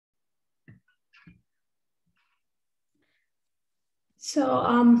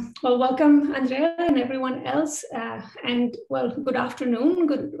Well, welcome, Andrea, and everyone else, and well, good afternoon,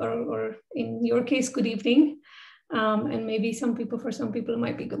 or in your case, good evening, and maybe for some people, it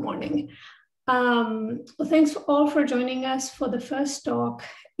might be good morning. Well, thanks all for joining us for the first talk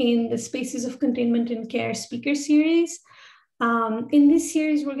in the Spaces of Containment and Care speaker series. In this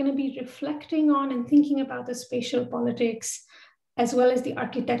series, we're going to be reflecting on and thinking about the spatial politics, as well as the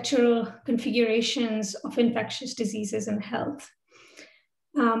architectural configurations of infectious diseases and health.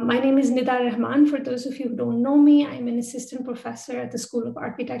 My name is Nida Rahman. For those of you who don't know me, I'm an assistant professor at the School of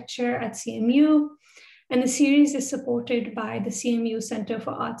Architecture at CMU, and the series is supported by the CMU Center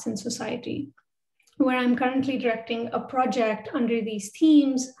for Arts and Society, where I'm currently directing a project under these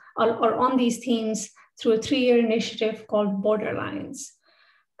themes or on these themes through a 3-year initiative called Borderlines.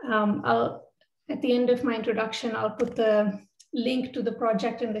 At the end of my introduction, I'll put the link to the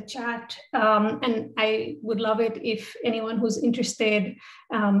project in the chat. And I would love it if anyone who's interested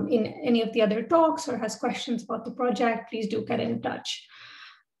in any of the other talks or has questions about the project, please do get in touch.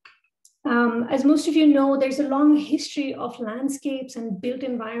 As most of you know, there's a long history of landscapes and built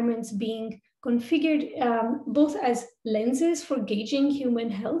environments being configured both as lenses for gauging human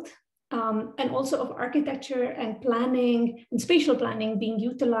health and also of architecture and planning and spatial planning being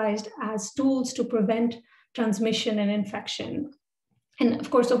utilized as tools to prevent transmission and infection. And of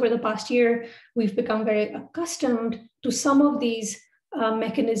course, over the past year, we've become very accustomed to some of these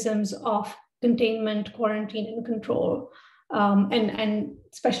mechanisms of containment, quarantine, and control, and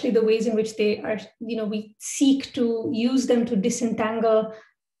especially the ways in which they are, we seek to use them to disentangle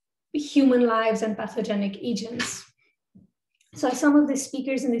human lives and pathogenic agents. So as some of the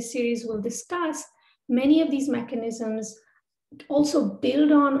speakers in this series will discuss, many of these mechanisms also build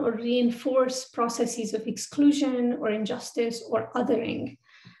on or reinforce processes of exclusion or injustice or othering,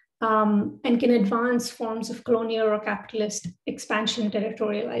 and can advance forms of colonial or capitalist expansion,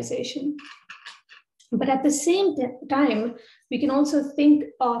 territorialization. But at the same time, we can also think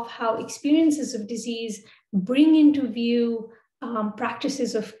of how experiences of disease bring into view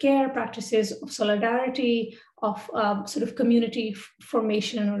practices of care, practices of solidarity, of sort of community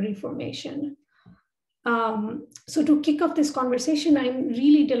formation or reformation. So to kick off this conversation, I'm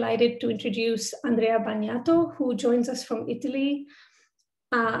really delighted to introduce Andrea Bagnato, who joins us from Italy.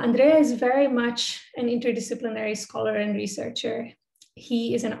 Andrea is very much an interdisciplinary scholar and researcher.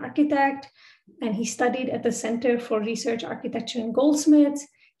 He is an architect, and he studied at the Center for Research, Architecture and Goldsmiths.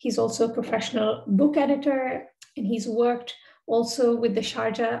 He's also a professional book editor, and he's worked also with the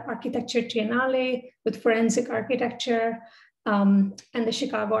Sharjah Architecture Triennale, with forensic architecture, and the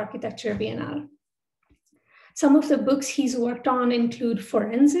Chicago Architecture Biennale. Some of the books he's worked on include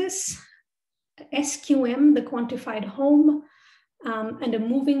Forensis, SQM, The Quantified Home, and A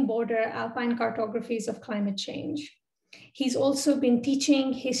Moving Border, Alpine Cartographies of Climate Change. He's also been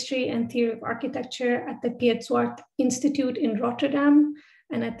teaching history and theory of architecture at the Piet Zwart Institute in Rotterdam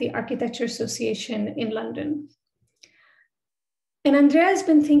and at the Architecture Association in London. And Andrea has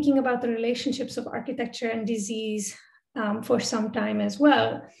been thinking about the relationships of architecture and disease for some time as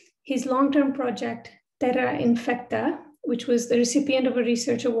well. His long-term project, Terra Infecta, which was the recipient of a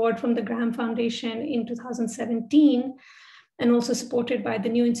research award from the Graham Foundation in 2017, and also supported by the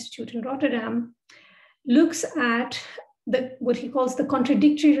New Institute in Rotterdam, looks at what he calls the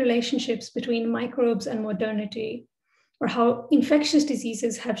contradictory relationships between microbes and modernity, or how infectious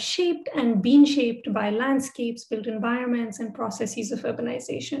diseases have shaped and been shaped by landscapes, built environments, and processes of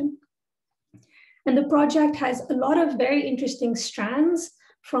urbanization. And the project has a lot of very interesting strands,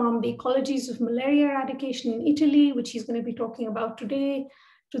 from the ecologies of malaria eradication in Italy, which he's going to be talking about today,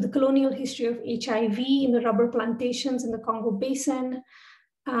 to the colonial history of HIV in the rubber plantations in the Congo Basin.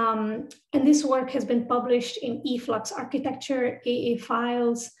 And this work has been published in eFlux Architecture, AA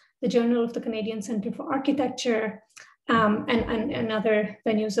Files, the Journal of the Canadian Centre for Architecture, and other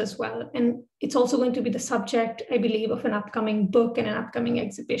venues as well. And it's also going to be the subject, I believe, of an upcoming book and an upcoming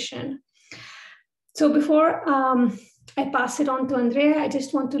exhibition. So before I pass it on to Andrea, I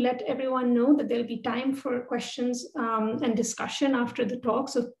just want to let everyone know that there'll be time for questions and discussion after the talk.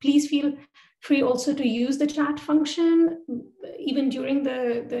 So please feel free also to use the chat function, even during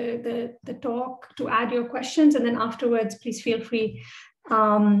the talk, to add your questions. And then afterwards, please feel free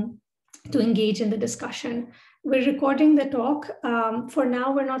to engage in the discussion. We're recording the talk. For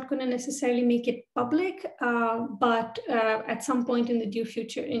now, we're not going to necessarily make it public, but at some point in the due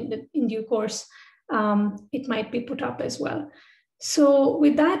future, in due course, it might be put up as well. So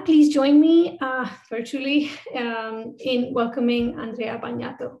with that, please join me virtually in welcoming Andrea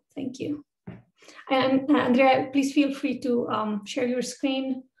Bagnato. Thank you. And Andrea, please feel free to share your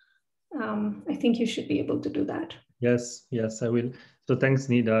screen. I think you should be able to do that. Yes, yes, I will. So thanks,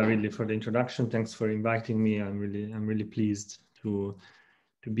 Nida, really for the introduction. Thanks for inviting me. I'm really pleased to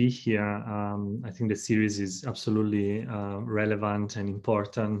be here. I think the series is absolutely relevant and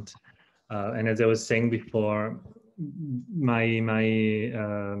important. And as I was saying before, my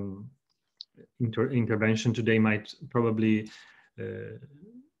intervention today might probably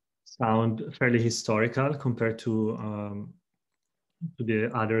sound fairly historical compared to the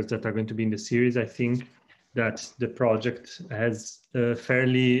others that are going to be in the series. I think that the project has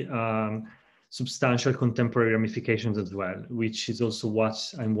fairly substantial contemporary ramifications as well, which is also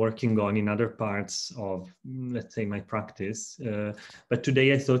what I'm working on in other parts of, let's say, my practice. But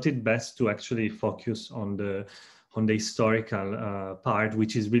today I thought it best to actually focus on the historical part,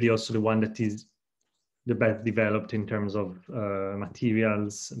 which is really also the one that is the best developed in terms of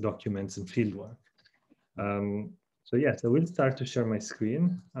materials, documents, and fieldwork. So yes, I will start to share my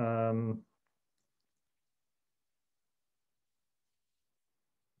screen.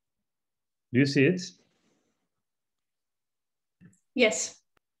 Do you see it? Yes.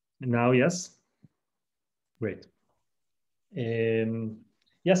 Now, yes. Great.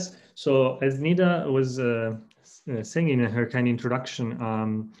 Yes, so as Nida was saying in her kind of introduction,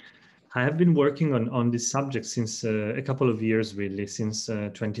 I have been working on this subject since a couple of years, really, since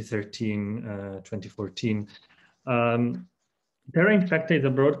 2013, 2014. Terra, in fact, is a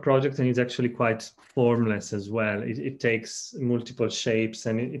broad project and is actually quite formless as well. It takes multiple shapes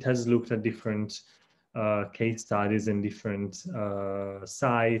and it has looked at different case studies and different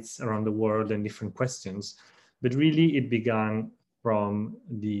sites around the world and different questions. But really, it began from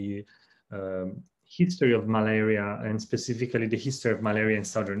the history of malaria and specifically the history of malaria in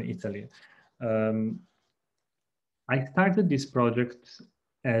southern Italy. I started this project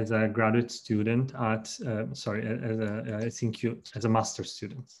as a graduate student at, sorry, as a master's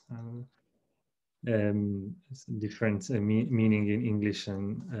student. Different meaning in English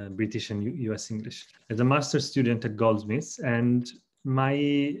and British and US English. As a master's student at Goldsmiths, and my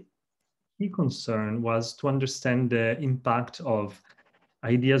key concern was to understand the impact of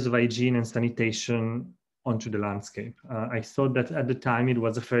ideas of hygiene and sanitation onto the landscape. I thought that at the time it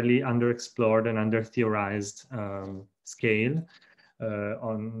was a fairly underexplored and under-theorized scale.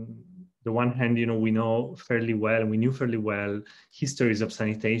 On the one hand, you know, we knew fairly well histories of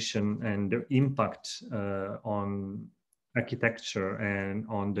sanitation and their impact on architecture and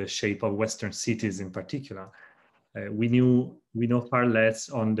on the shape of Western cities in particular. We know far less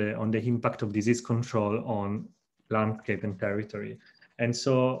on the impact of disease control on landscape and territory. And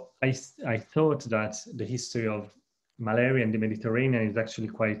so I thought that the history of malaria in the Mediterranean is actually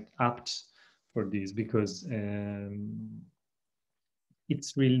quite apt for this because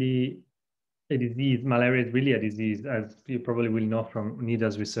it's really a disease. Malaria is really a disease, as you probably will know from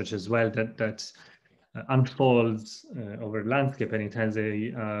Nida's research as well, that unfolds over landscape, and it has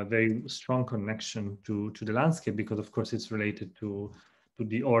a very strong connection to the landscape because, of course, it's related to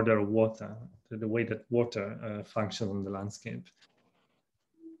the order of water, to the way that water functions on the landscape.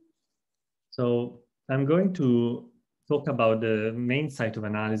 So I'm going to talk about the main site of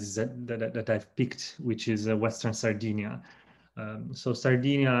analysis that I've picked, which is Western Sardinia. So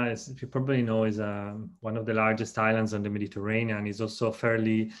Sardinia, as you probably know, is one of the largest islands on the Mediterranean. Is also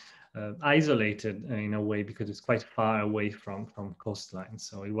fairly isolated in a way because it's quite far away from coastline.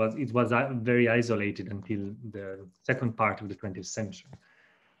 So it was very isolated until the second part of the 20th century.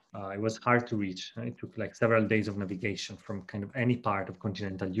 It was hard to reach. It took like several days of navigation from kind of any part of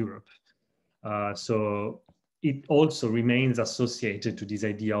continental Europe. So it also remains associated to this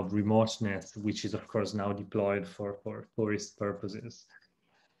idea of remoteness, which is of course now deployed for tourist purposes.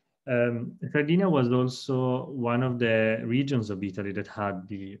 Sardinia was also one of the regions of Italy that had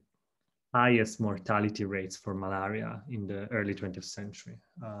the highest mortality rates for malaria in the early 20th century.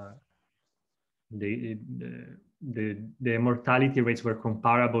 The mortality rates were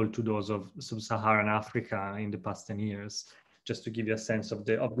comparable to those of sub-Saharan Africa in the past 10 years. Just to give you a sense of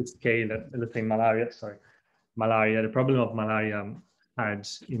the scale that, let's say, malaria, the problem of malaria had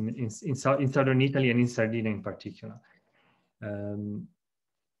in southern Italy and in Sardinia in particular. I'm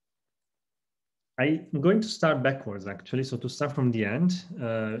going to start backwards, actually. So to start from the end,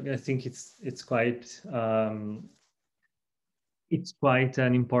 I think it's quite an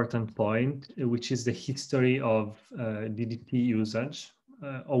important point, which is the history of DDT usage,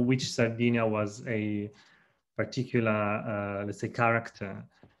 of which Sardinia was a particular, let's say, character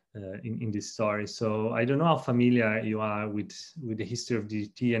in this story. So I don't know how familiar you are with the history of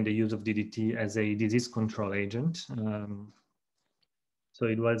DDT and the use of DDT as a disease control agent. So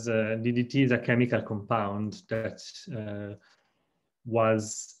it was DDT is a chemical compound that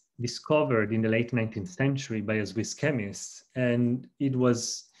was discovered in the late 19th century by a Swiss chemist, and it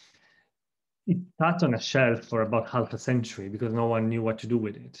sat on a shelf for about half a century because no one knew what to do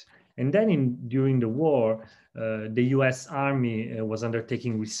with it. And then during the war, the US Army was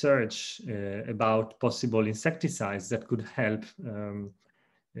undertaking research about possible insecticides that could help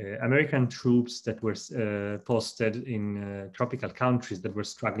American troops that were posted in tropical countries that were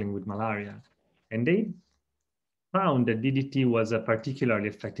struggling with malaria. And they found that DDT was a particularly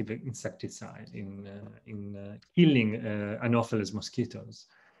effective insecticide in killing Anopheles mosquitoes.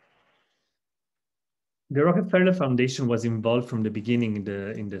 The Rockefeller Foundation was involved from the beginning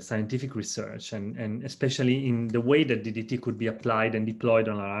in the scientific research and especially in the way that DDT could be applied and deployed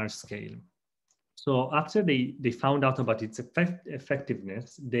on a large scale. So after they found out about its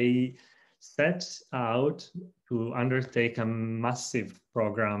effectiveness, they set out to undertake a massive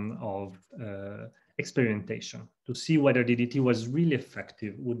program of experimentation to see whether DDT was really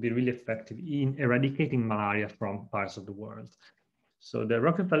effective, would be really effective in eradicating malaria from parts of the world. So the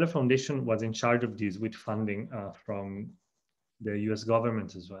Rockefeller Foundation was in charge of this with funding from the US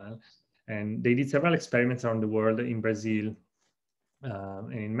government as well. And they did several experiments around the world in Brazil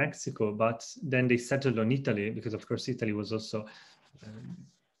and in Mexico, but then they settled on Italy because of course Italy was also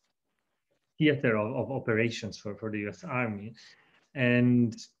theater of operations for the US Army.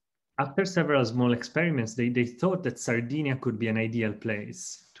 And after several small experiments, they thought that Sardinia could be an ideal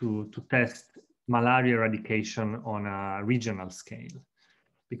place to test malaria eradication on a regional scale.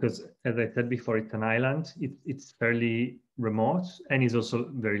 Because as I said before, it's an island, it's fairly remote and is also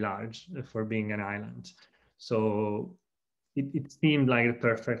very large for being an island. So it seemed like a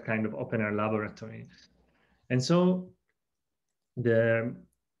perfect kind of open air laboratory. And so the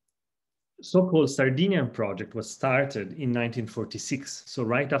so-called Sardinian project was started in 1946. So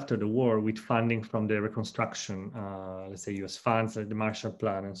right after the war with funding from the reconstruction, let's say US funds, like the Marshall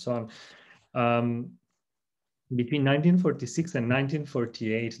Plan and so on. Between 1946 and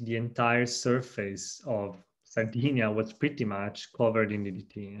 1948, the entire surface of Sardinia was pretty much covered in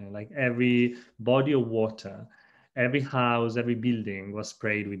DDT. Like every body of water, every house, every building was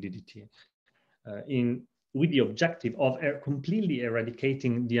sprayed with DDT. With the objective of completely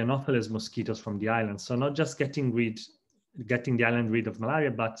eradicating the Anopheles mosquitoes from the island. So not just getting the island rid of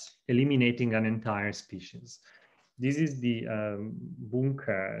malaria, but eliminating an entire species. This is the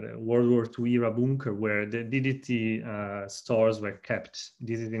bunker, the World War II era bunker where the DDT stores were kept.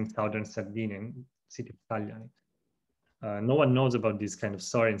 This is in southern Sardinia, city of Cagliari. No one knows about this kind of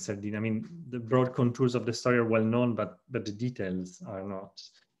story in Sardinia. I mean, the broad contours of the story are well known, but the details are not.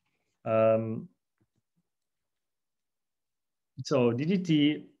 So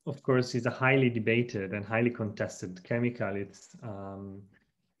DDT, of course, is a highly debated and highly contested chemical. Its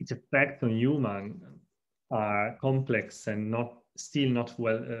effects on humans are complex and still not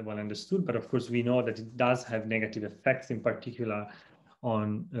well understood. But of course, we know that it does have negative effects, in particular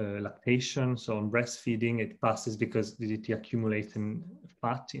on lactation. So on breastfeeding, it passes because DDT accumulates in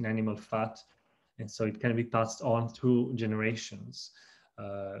fat, in animal fat. And so it can be passed on through generations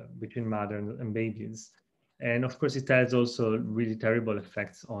between mother and babies. And of course, it has also really terrible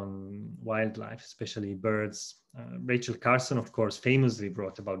effects on wildlife, especially birds. Rachel Carson, of course, famously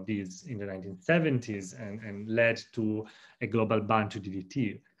wrote about this in the 1970s and led to a global ban to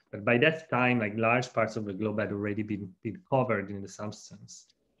DDT. But by that time, like large parts of the globe had already been covered in the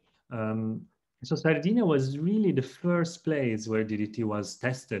substance. So Sardinia was really the first place where DDT was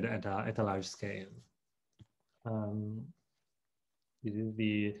tested at a large scale. This is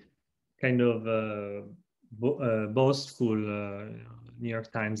the kind of boastful New York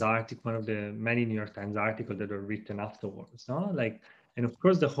Times article, one of the many New York Times articles that were written afterwards. No? And of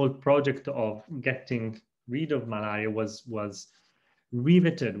course, the whole project of getting rid of malaria was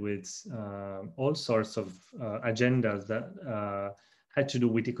riveted with all sorts of agendas that had to do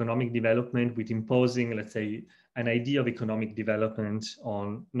with economic development, with imposing, let's say, an idea of economic development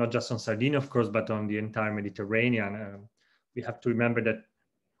on not just on Sardinia, of course, but on the entire Mediterranean. We have to remember that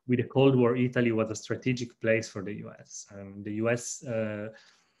with the Cold War, Italy was a strategic place for the US. And the US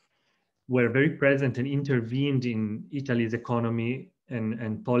were very present and intervened in Italy's economy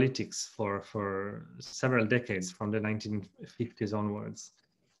and politics for several decades, from the 1950s onwards.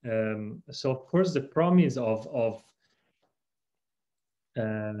 So of course, the promise of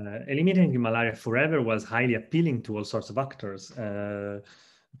eliminating malaria forever was highly appealing to all sorts of actors.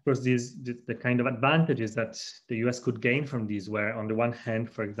 Of course, the kind of advantages that the US could gain from these were, on the one hand,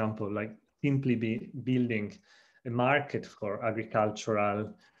 for example, like simply building a market for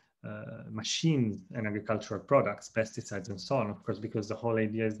agricultural machines and agricultural products, pesticides and so on, of course, because the whole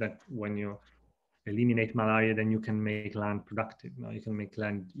idea is that when you eliminate malaria, then you can make land productive. You can make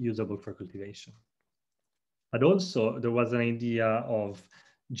land usable for cultivation. But also there was an idea of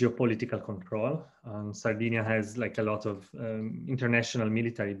geopolitical control. Sardinia has like a lot of international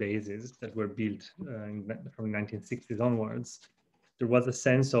military bases that were built from the 1960s onwards. There was a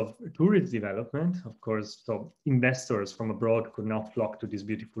sense of tourist development, of course, so investors from abroad could now flock to this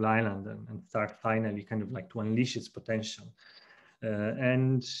beautiful island and start finally kind of like to unleash its potential.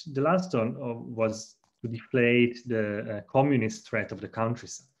 And the last one was to deflate the communist threat of the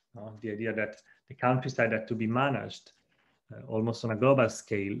countryside. The idea that the countryside had to be managed almost on a global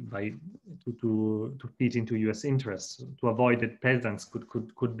scale to fit into US interests, to avoid that peasants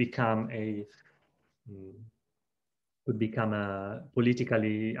could become a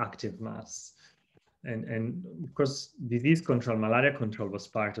politically active mass. And of course, disease control, malaria control was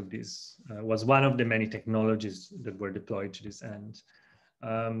part of this, was one of the many technologies that were deployed to this end.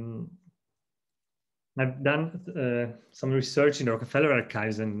 I've done some research in the Rockefeller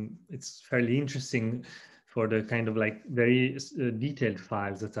archives, and it's fairly interesting for the kind of like very detailed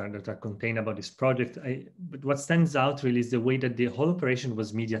files that are contained about this project. But what stands out really is the way that the whole operation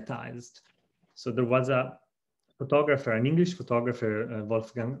was mediatized. So there was a photographer, an English photographer,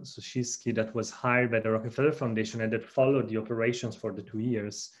 Wolfgang Soszewski, that was hired by the Rockefeller Foundation and that followed the operations for the 2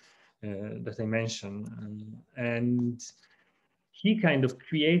 years that I mentioned. And he kind of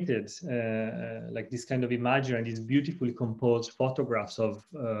created like this kind of imagery and these beautifully composed photographs of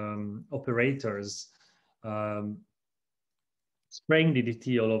operators spraying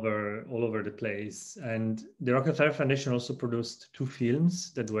DDT all over the place. And the Rockefeller Foundation also produced 2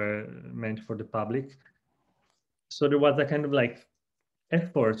 films that were meant for the public. So there was a kind of like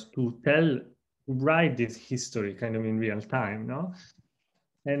effort to write this history kind of in real time, no?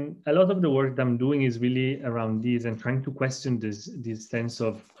 And a lot of the work that I'm doing is really around this and trying to question this sense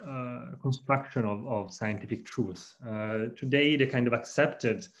of construction of scientific truth. Today, the kind of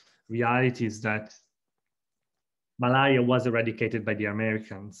accepted reality is that malaria was eradicated by the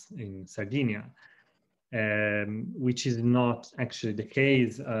Americans in Sardinia, which is not actually the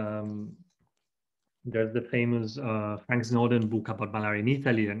case. There's the famous Frank Snowden book about malaria in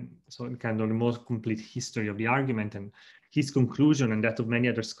Italy, and so kind of the most complete history of the argument. And his conclusion, and that of many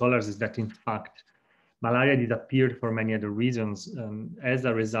other scholars, is that in fact, malaria disappeared for many other reasons as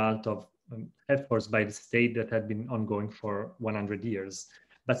a result of efforts by the state that had been ongoing for 100 years.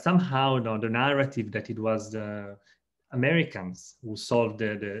 But somehow, no, the narrative that it was the Americans who solved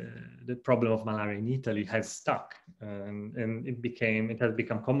the problem of malaria in Italy has stuck, and it has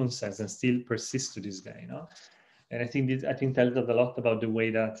become common sense and still persists to this day, you know? And I think this tells us a lot about the way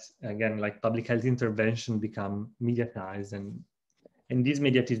that, again, like public health intervention become mediatized, and this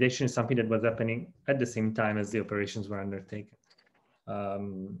mediatization is something that was happening at the same time as the operations were undertaken.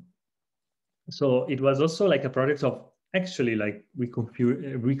 So it was also like a product of actually like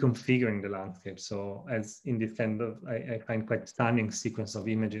reconfiguring the landscape. So as in this kind of, I find quite stunning sequence of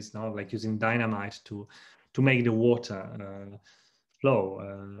images now, like using dynamite to make the water flow.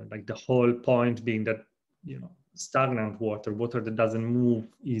 Like the whole point being that, you know, stagnant water that doesn't move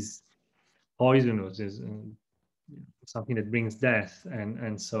is poisonous, is something that brings death.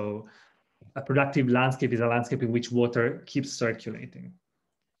 And so a productive landscape is a landscape in which water keeps circulating.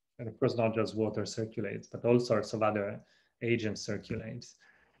 And of course, not just water circulates, but all sorts of other agents circulate.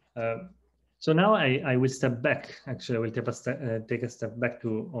 So now I will step back. Actually, I will take a step back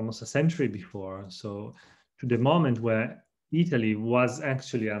to almost a century before. So to the moment where Italy was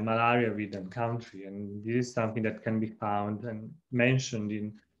actually a malaria-ridden country. And this is something that can be found and mentioned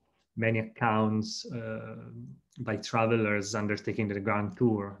in many accounts by travelers undertaking the Grand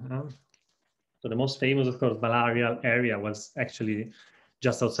Tour. So the most famous, of course, malarial area was actually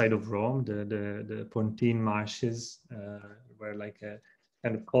just outside of Rome. The Pontine marshes were like a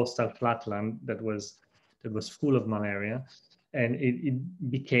kind of coastal flatland that was full of malaria, and it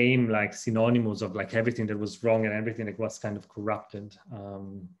became like synonymous of like everything that was wrong and everything that was kind of corrupted.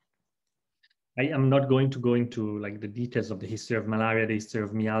 I am not going to go into like the details of the history of malaria, the history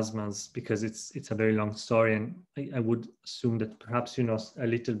of miasmas, because it's a very long story, and I would assume that perhaps you know a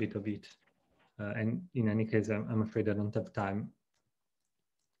little bit of it. And in any case, I'm afraid I don't have time.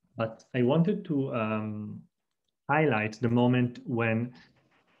 But I wanted to highlight the moment when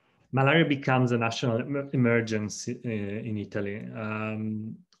malaria becomes a national emergency in Italy.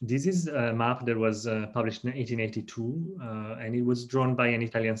 This is a map that was published in 1882, and it was drawn by an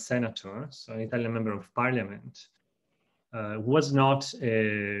Italian senator, so an Italian member of parliament, who was not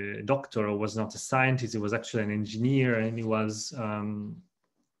a doctor or was not a scientist. He was actually an engineer, and he was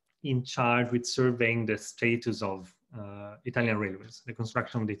in charge with surveying the status of Italian railways, the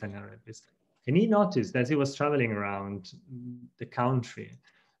construction of the Italian railways. And he noticed as he was traveling around the country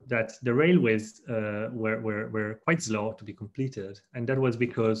that the railways were quite slow to be completed. And that was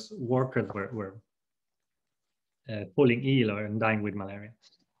because workers were falling ill or dying with malaria.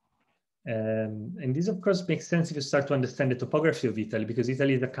 And this, of course, makes sense if you start to understand the topography of Italy, because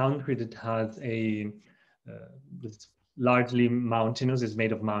Italy is a country that has it's largely mountainous. It's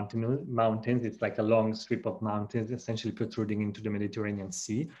made of mountains. It's like a long strip of mountains, essentially protruding into the Mediterranean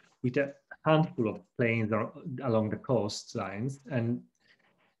Sea, with a handful of plains along the coastlines. And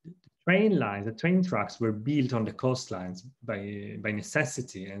the train tracks were built on the coastlines by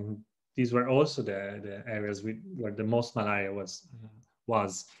necessity. And these were also the areas where the most malaria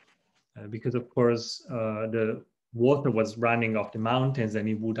was. Because of course the water was running off the mountains and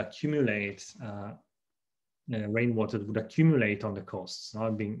it would accumulate, rainwater would accumulate on the coasts.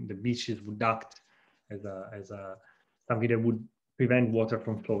 The beaches would act as something that would prevent water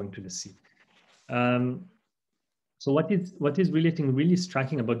from flowing to the sea. So what is really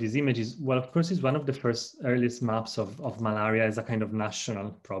striking about this image is, well, of course, it's one of the first earliest maps of malaria as a kind of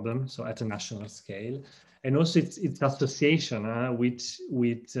national problem, so at a national scale. And also its association with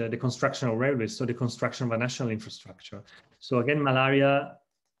the construction of railways, so the construction of a national infrastructure. So again, malaria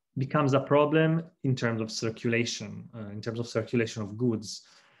becomes a problem in terms of circulation, of goods,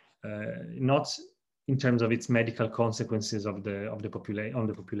 not in terms of its medical consequences on the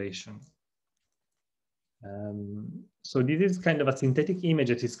population. So this is kind of a synthetic image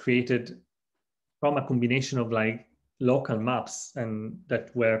that is created from a combination of like local maps and that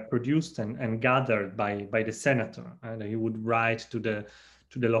were produced and gathered by the senator, and he would write to the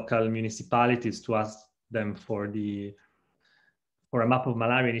local municipalities to ask them for a map of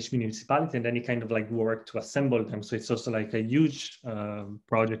malaria in each municipality, and then he kind of like worked to assemble them. So it's also like a huge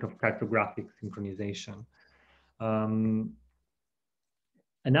project of cartographic synchronization.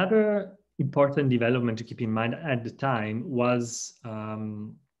 Another important development to keep in mind at the time was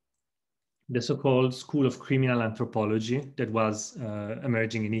the so-called School of Criminal Anthropology that was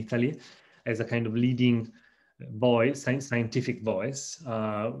emerging in Italy as a kind of leading voice, scientific voice.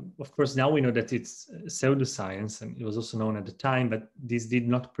 Of course, now we know that it's pseudoscience, and it was also known at the time, but this did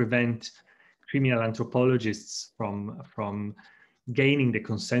not prevent criminal anthropologists from gaining the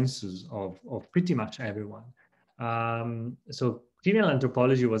consensus of pretty much everyone. So criminal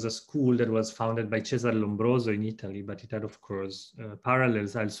anthropology was a school that was founded by Cesare Lombroso in Italy, but it had, of course,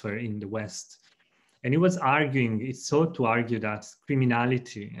 parallels elsewhere in the West. And it was it sought to argue that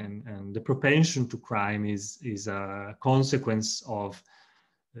criminality and the propension to crime is a consequence of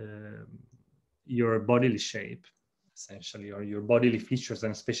your bodily shape, essentially, or your bodily features,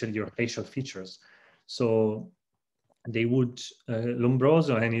 and especially your facial features. So they would,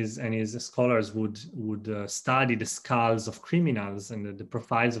 Lombroso and his scholars would study the skulls of criminals and the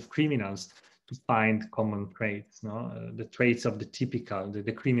profiles of criminals to find common traits, the traits of the typical,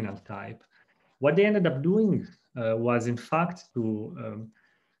 the criminal type. What they ended up doing was, in fact, to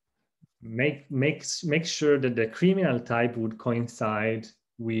make sure that the criminal type would coincide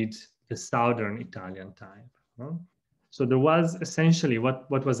with the southern Italian type. So there was essentially what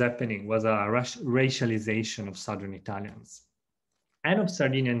was happening was a racialization of southern Italians and of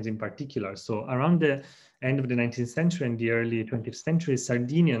Sardinians in particular. So around the end of the 19th century and the early 20th century,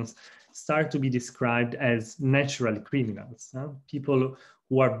 Sardinians start to be described as natural criminals, people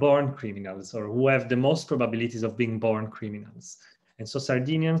who are born criminals or who have the most probabilities of being born criminals. And so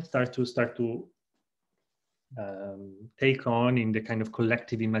Sardinians start to take on in the kind of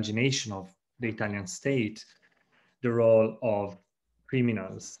collective imagination of the Italian state the role of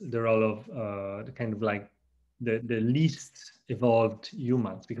criminals, the role of the kind of like the least evolved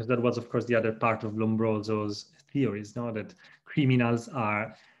humans, because that was, of course, the other part of Lombroso's theories, that criminals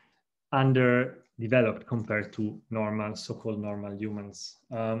are underdeveloped compared to so-called normal humans.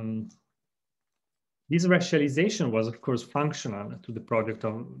 This racialization was, of course, functional to the project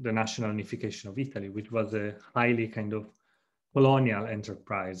of the national unification of Italy, which was a highly kind of colonial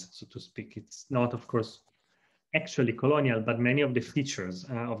enterprise, so to speak. It's not, of course, actually colonial, but many of the features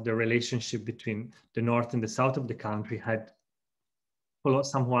of the relationship between the north and the south of the country had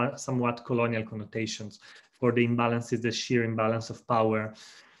somewhat colonial connotations for the imbalances, the sheer imbalance of power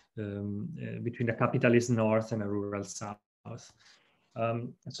between the capitalist north and a rural south.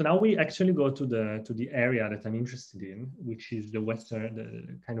 So now we actually go to the area that I'm interested in, which is the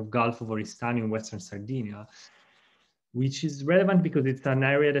kind of Gulf of Oristano in Western Sardinia, which is relevant because it's an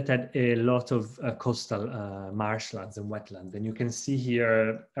area that had a lot of coastal marshlands and wetlands. And you can see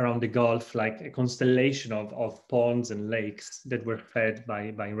here around the Gulf, like a constellation of ponds and lakes that were fed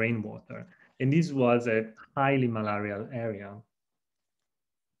by rainwater. And this was a highly malarial area.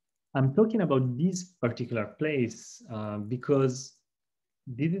 I'm talking about this particular place because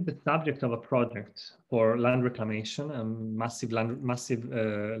this is the subject of a project for land reclamation, a massive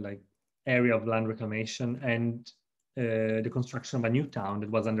like area of land reclamation, and the construction of a new town that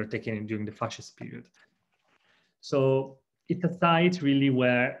was undertaken during the fascist period. So it's a site really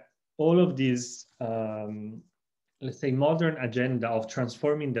where all of these, let's say, modern agenda of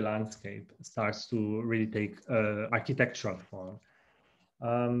transforming the landscape starts to really take architectural form.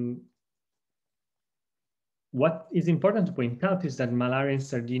 What is important to point out is that malaria in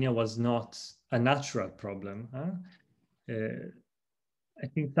Sardinia was not a natural problem. I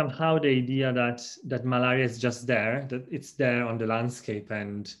think somehow the idea that malaria is just there, that it's there on the landscape,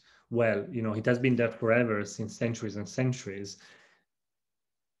 and well, you know, it has been there forever, since centuries and centuries.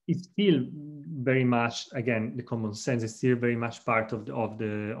 It's still very much, again, the common sense is still very much part of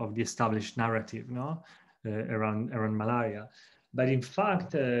the established narrative, no, around malaria. But in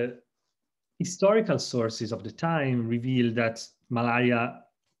fact, historical sources of the time reveal that malaria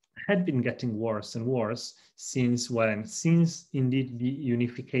had been getting worse and worse since when? Since indeed the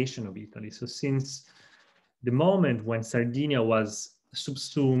unification of Italy. So since the moment when Sardinia was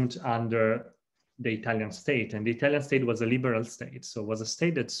subsumed under the Italian state, and the Italian state was a liberal state, so it was a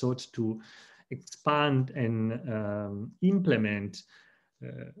state that sought to expand and implement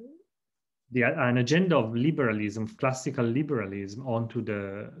an agenda of liberalism, classical liberalism, onto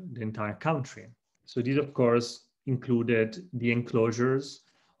the entire country. So this, of course, included the enclosures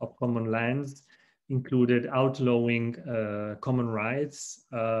of common lands, included outlawing common rights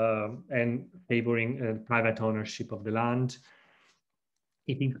and favoring private ownership of the land.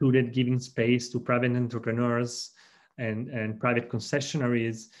 It included giving space to private entrepreneurs and private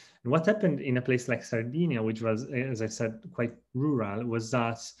concessionaries. And what happened in a place like Sardinia, which was, as I said, quite rural, was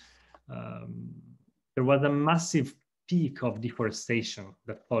that there was a massive peak of deforestation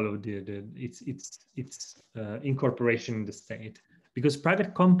that followed its incorporation in the state, because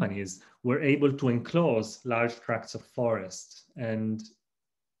private companies were able to enclose large tracts of forest and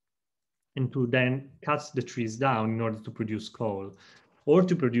to then cut the trees down in order to produce coal or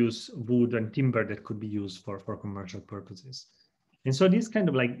to produce wood and timber that could be used for commercial purposes. And so this kind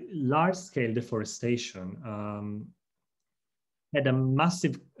of like large-scale deforestation had a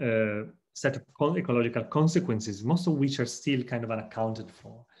massive set of ecological consequences, most of which are still kind of unaccounted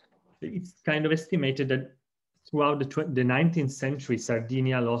for. It's kind of estimated that throughout the 19th century,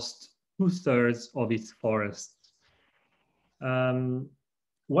 Sardinia lost 2/3 of its forests.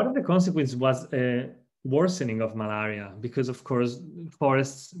 One of the consequences was a worsening of malaria, because of course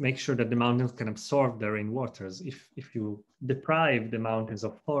forests make sure that the mountains can absorb the rainwaters. If you deprive the mountains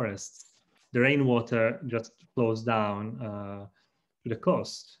of forests, the rainwater just flows down to the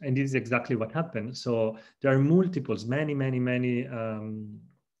coast, and this is exactly what happened. So there are many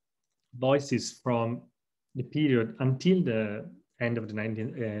voices from the period until the end of the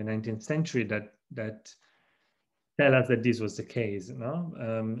 19th century that tell us that this was the case, no?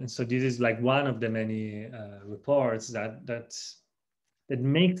 And so this is like one of the many reports that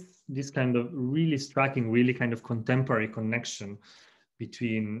makes this kind of really striking, really kind of contemporary connection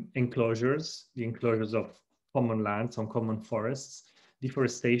between enclosures, the enclosures of common lands on common forests,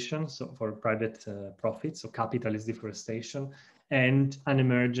 deforestation, so for private profit, so capitalist deforestation, and an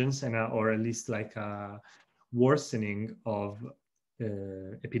emergence or at least like a worsening of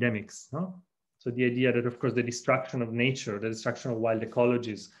epidemics, no? So the idea that, of course, the destruction of nature, the destruction of wild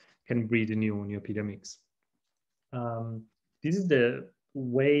ecologies can breed new epidemics. This is the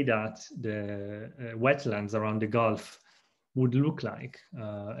way that the wetlands around the Gulf would look like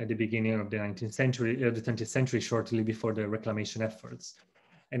at the beginning of the 19th century, the 20th century, shortly before the reclamation efforts.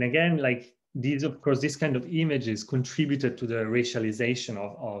 And again, like these, of course, these kind of images contributed to the racialization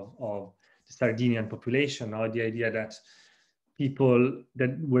of the Sardinian population, or the idea that people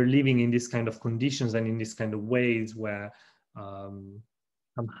that were living in this kind of conditions and in this kind of ways were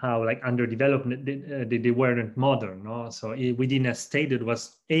somehow like underdeveloped, they weren't modern, no? So within a state that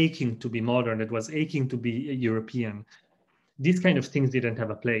was aching to be modern, that was aching to be European, these kind of things didn't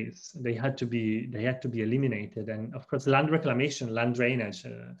have a place. They had to be eliminated. And of course, land reclamation, land drainage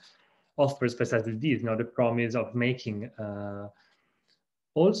offers precisely this, the promise of making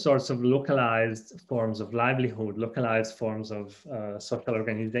all sorts of localized forms of livelihood, localized forms of social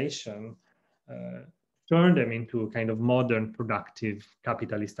organization, turn them into kind of modern, productive,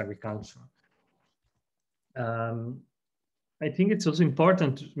 capitalist agriculture. I think it's also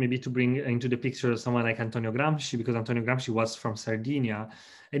important maybe to bring into the picture someone like Antonio Gramsci, because Antonio Gramsci was from Sardinia,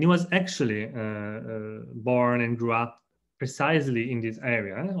 and he was actually born and grew up precisely in this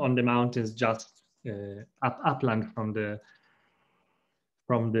area, on the mountains just upland from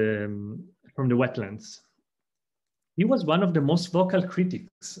from the wetlands. He was one of the most vocal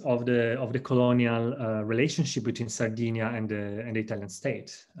critics of the colonial relationship between Sardinia and the Italian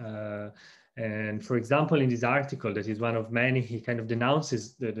state. And for example, in this article, that is one of many, he kind of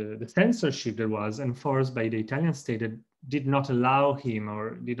denounces the censorship that was enforced by the Italian state that did not allow him,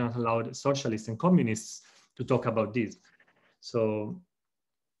 or did not allow the socialists and communists to talk about this. So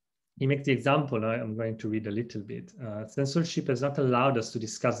he makes the example, I'm going to read a little bit. Censorship has not allowed us to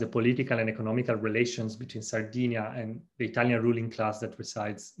discuss the political and economical relations between Sardinia and the Italian ruling class that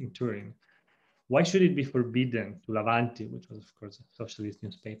resides in Turin. Why should it be forbidden to L'Avanti, which was of course a socialist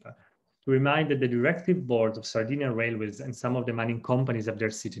newspaper, to remind that the directive boards of Sardinian Railways and some of the mining companies have their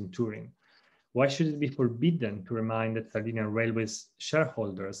seat in Turin? Why should it be forbidden to remind that Sardinian Railways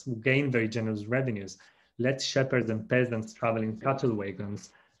shareholders, who gain very generous revenues, let shepherds and peasants travel in cattle wagons,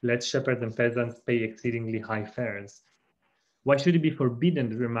 let shepherds and peasants pay exceedingly high fares? Why should it be forbidden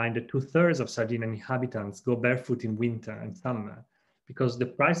to remind that 2/3 of Sardinian inhabitants go barefoot in winter and summer? Because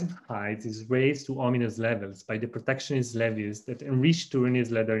the price of hides is raised to ominous levels by the protectionist levies that enrich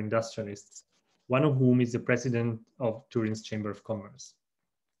Turinese leather industrialists, one of whom is the president of Turin's Chamber of Commerce.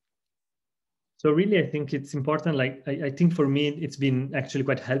 So really, I think it's important, like, I think for me, it's been actually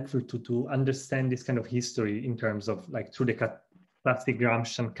quite helpful to understand this kind of history in terms of like through the classic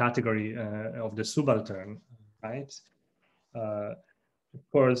Gramscian category of the subaltern, right? Of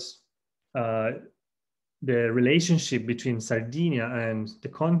course, the relationship between Sardinia and the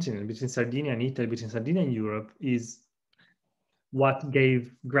continent, between Sardinia and Italy, between Sardinia and Europe, is what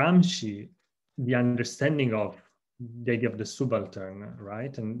gave Gramsci the understanding of the idea of the subaltern,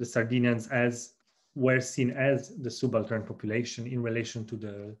 right? And the Sardinians were seen as the subaltern population in relation to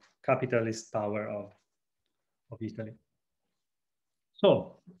the capitalist power of Italy. So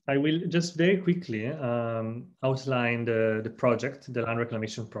I will just very quickly outline the project, the land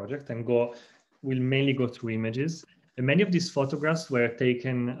reclamation project, and we'll mainly go through images. And many of these photographs were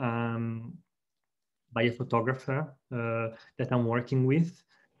taken by a photographer that I'm working with.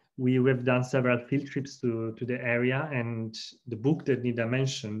 We have done several field trips to the area, and the book that Nida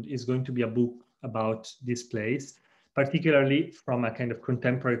mentioned is going to be a book about this place, particularly from a kind of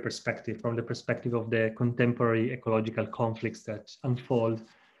contemporary perspective, from the perspective of the contemporary ecological conflicts that unfold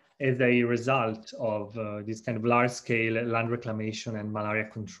as a result of this kind of large-scale land reclamation and malaria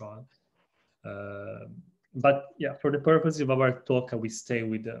control. But yeah, for the purpose of our talk, we stay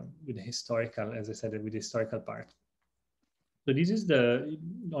with the historical, as I said, with the historical part. So this is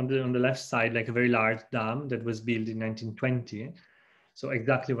on the left side, like a very large dam that was built in 1920, so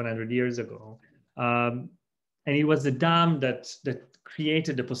exactly 100 years ago. And it was the dam that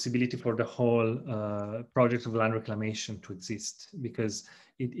created the possibility for the whole project of land reclamation to exist, because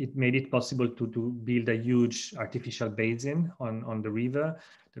it made it possible to build a huge artificial basin on the river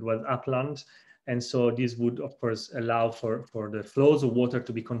that was upland. And so this would, of course, allow for the flows of water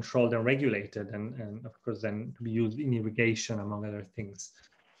to be controlled and regulated, and of course, then to be used in irrigation, among other things.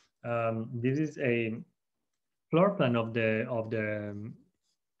 This is a floor plan of the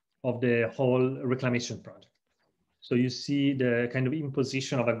whole reclamation project. So you see the kind of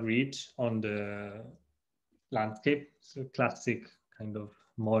imposition of a grid on the landscape. It's a classic kind of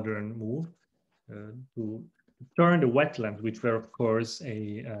modern move to turn the wetlands, which were of course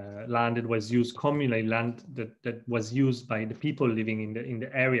a land that was used communally, land that was used by the people living in the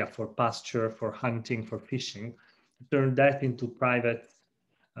area for pasture, for hunting, for fishing, turn that into private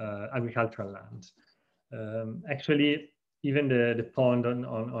agricultural land. Actually, even the pond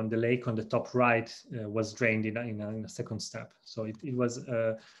on the lake on the top right was drained in a second step. So it was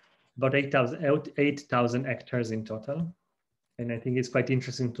about 8,000 hectares in total. And I think it's quite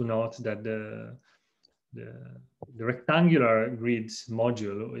interesting to note that the rectangular grid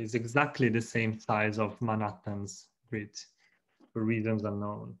module is exactly the same size of Manhattan's grid for reasons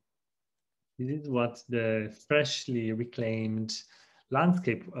unknown. This is what the freshly reclaimed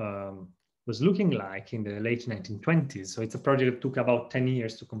landscape was looking like in the late 1920s. So it's a project that took about 10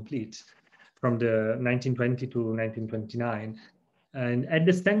 years to complete, from the 1920 to 1929. And at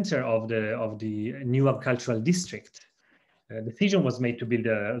the center of the new agricultural district, a decision was made to build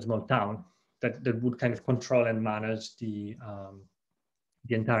a small town that would kind of control and manage the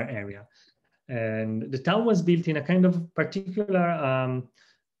entire area. And the town was built in a kind of particular,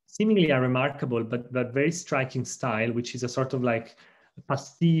 seemingly unremarkable, but very striking style, which is a sort of like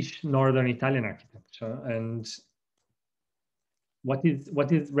pastiche Northern Italian architecture. And what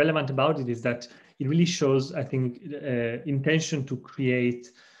is relevant about it is that it really shows, I think, intention to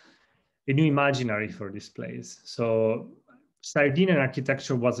create a new imaginary for this place. So Sardinian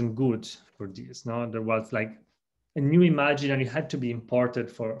architecture wasn't good for this. No, there was like a new imaginary had to be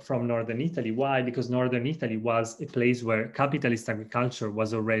imported from Northern Italy. Why? Because Northern Italy was a place where capitalist agriculture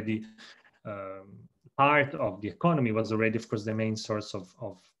was already part of the economy, was already, of course, the main source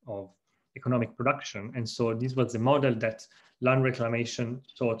of economic production. And so this was the model that land reclamation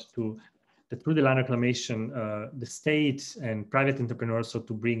sought to, that through the land reclamation, the state and private entrepreneurs sought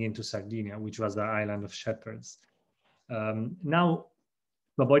to bring into Sardinia, which was the island of shepherds. Now,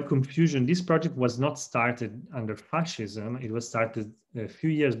 to avoid confusion, this project was not started under fascism. It was started a few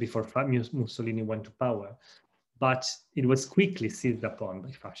years before Mussolini went to power, but it was quickly seized upon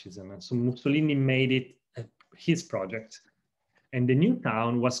by fascism. And so Mussolini made it his project. And the new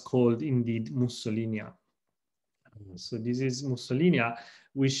town was called indeed Mussolinia. So this is Mussolinia,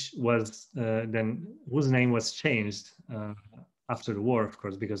 which was then, whose name was changed after the war, of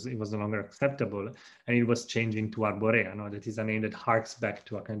course, because it was no longer acceptable, and it was changed into Arborea. No? That is a name that harks back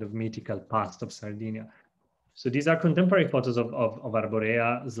to a kind of mythical past of Sardinia. So these are contemporary photos of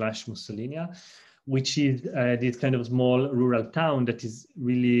Arborea / Mussolinia, which is this kind of small rural town that is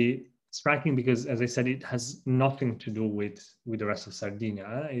really striking because, as I said, it has nothing to do with the rest of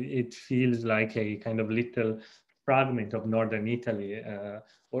Sardinia. It feels like a kind of little fragment of northern Italy,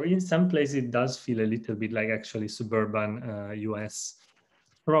 or in some places it does feel a little bit like actually suburban US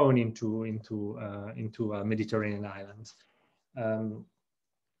thrown into a Mediterranean island.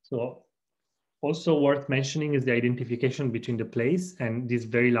 So also worth mentioning is the identification between the place and this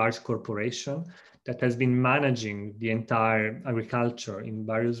very large corporation that has been managing the entire agriculture in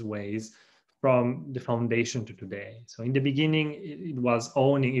various ways from the foundation to today. So in the beginning, it was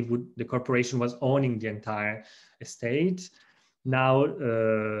owning, the corporation was owning the entire estate. Now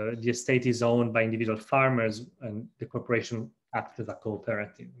the estate is owned by individual farmers and the corporation acts as a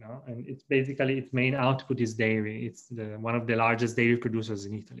cooperative. No? And it's basically, its main output is dairy. It's one of the largest dairy producers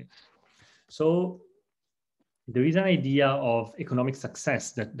in Italy. So there is an idea of economic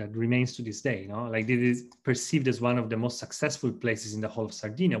success that remains to this day. You know? Like this is perceived as one of the most successful places in the whole of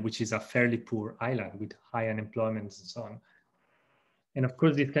Sardinia, which is a fairly poor island with high unemployment and so on. And of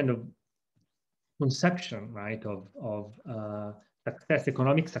course, this kind of conception, right, of success,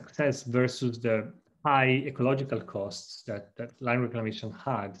 economic success versus the high ecological costs that land reclamation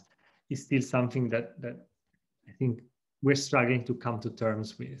had is still something that I think we're struggling to come to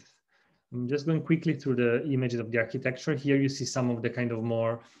terms with. I'm just going quickly through the images of the architecture. Here you see some of the kind of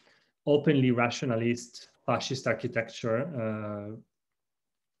more openly rationalist fascist architecture,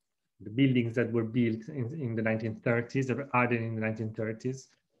 the buildings that were built in the 1930s, that were added in the 1930s.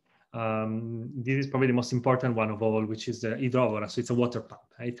 This is probably the most important one of all, which is the hydrovora. So it's a water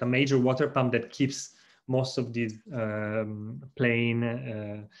pump. It's a major water pump that keeps most of these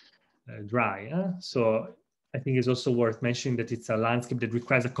plain dry. So I think it's also worth mentioning that it's a landscape that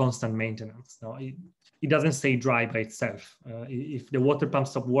requires a constant maintenance. No, it doesn't stay dry by itself. If the water pump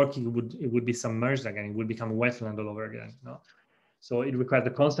stopped working, it would be submerged again. It would become wetland all over again. No? So it requires a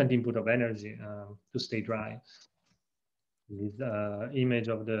constant input of energy to stay dry. This image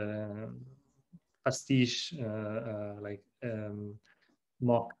of the pastiche,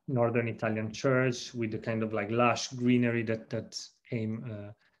 mock northern Italian church with the kind of like lush greenery that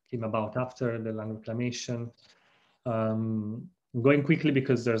came about after the land reclamation. Going quickly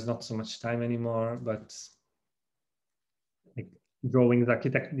because there's not so much time anymore, but like drawings,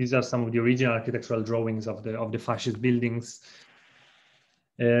 these are some of the original architectural drawings of the fascist buildings.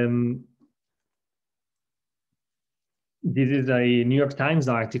 This is a New York Times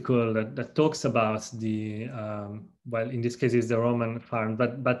article that talks about the, well, in this case, it's the Roman farm,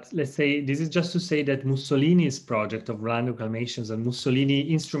 but let's say, this is just to say that Mussolini's project of land reclamations and Mussolini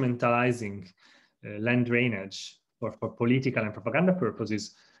instrumentalizing land drainage for political and propaganda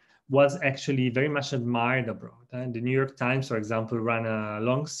purposes was actually very much admired abroad. And the New York Times, for example, ran a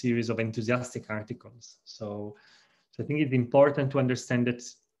long series of enthusiastic articles. So I think it's important to understand that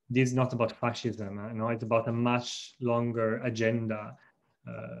this is not about fascism. No, it's about a much longer agenda.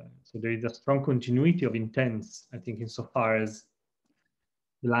 So there is a strong continuity of intents, I think, insofar as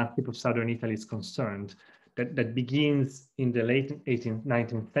the landscape of southern Italy is concerned, that begins in the late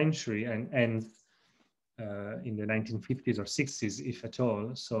 19th century and ends in the 1950s or 60s, if at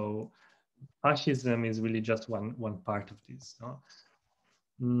all. So fascism is really just one part of this.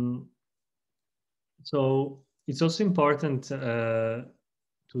 No? So it's also important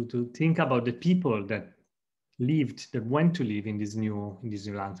to think about the people that went to live in this new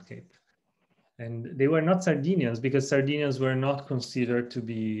landscape. And they were not Sardinians because Sardinians were not considered to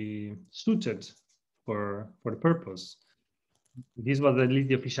be suited for the purpose. this was at least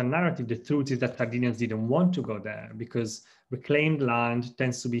the official narrative. The truth is that Sardinians didn't want to go there because reclaimed land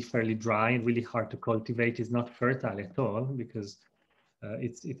tends to be fairly dry and really hard to cultivate. It's not fertile at all because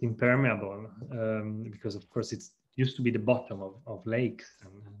it's impermeable because of course it used to be the bottom of lakes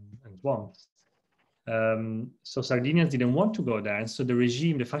and swamps. So Sardinians didn't want to go there, and so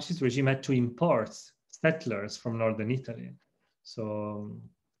the fascist regime had to import settlers from northern Italy. So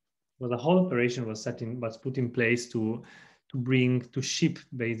well, the whole operation was put in place to ship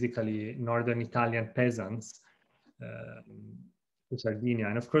basically northern Italian peasants to Sardinia.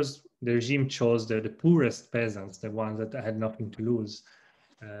 And of course, the regime chose the poorest peasants, the ones that had nothing to lose.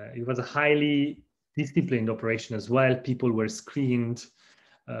 It was a highly disciplined operation as well. People were screened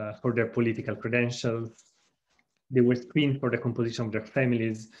for their political credentials. They were screened for the composition of their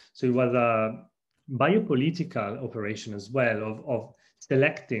families. So it was a biopolitical operation as well of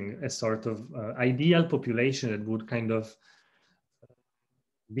selecting a sort of ideal population that would kind of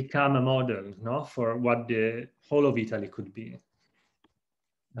become a model, no, for what the whole of Italy could be.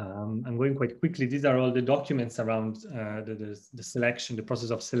 I'm going quite quickly. These are all the documents around the selection, the process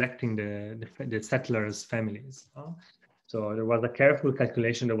of selecting the settlers' families. So there was a careful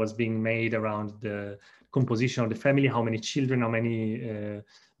calculation that was being made around the composition of the family, how many children, how many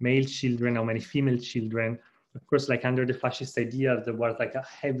male children, how many female children. Of course, like under the fascist idea, there was like a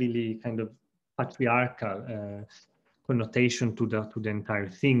heavily kind of patriarchal connotation to the entire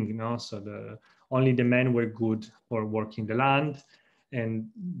thing, you know. So only the men were good for working the land, and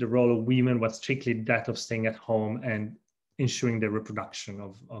the role of women was strictly that of staying at home and ensuring the reproduction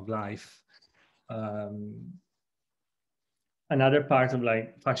of life. Another part of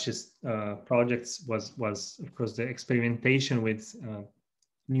like fascist projects was of course the experimentation with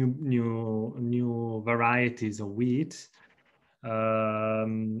new varieties of wheat.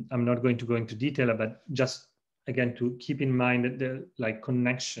 I'm not going to go into detail, but just again to keep in mind that the like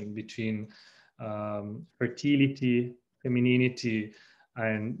connection between fertility, femininity,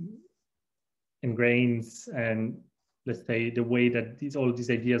 and grains, and let's say the way that all these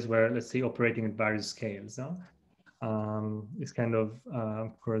ideas were, let's say, operating at various scales. It's kind of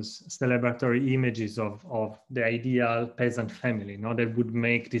course, celebratory images of the ideal peasant family, that would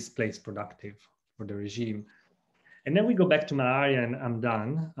make this place productive for the regime. And then we go back to Malaria, and I'm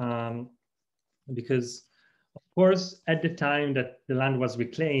done, because of course, at the time that the land was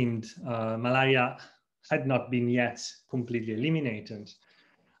reclaimed, malaria had not been yet completely eliminated.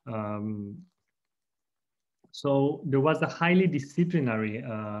 So there was a highly disciplinary,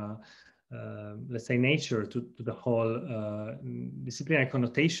 let's say, nature to the whole disciplinary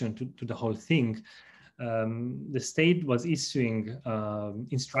connotation to the whole thing. The state was issuing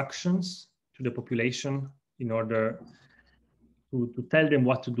instructions to the population in order to tell them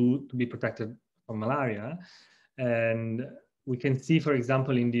what to do to be protected from malaria. And we can see, for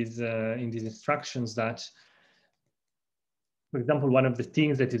example, in these instructions that, for example, one of the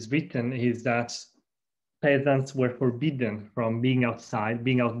things that is written is that peasants were forbidden from being outside,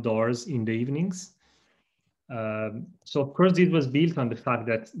 being outdoors in the evenings. So of course, this was built on the fact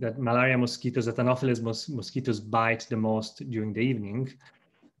that malaria mosquitoes, that Anopheles mosquitoes bite the most during the evening.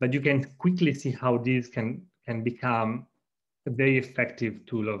 But you can quickly see how this can become a very effective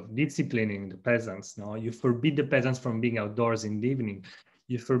tool of disciplining the peasants. No, you forbid the peasants from being outdoors in the evening.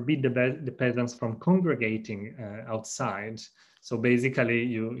 You forbid the peasants from congregating outside. So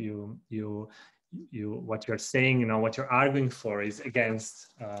basically, what you're saying, what you're arguing for is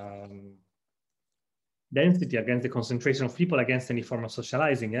against density, against the concentration of people, against any form of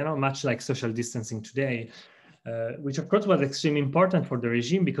socializing, much like social distancing today, which of course was extremely important for the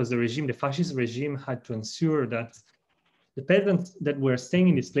regime, because the fascist regime had to ensure that the peasants that were staying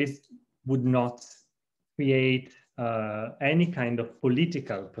in this place would not create any kind of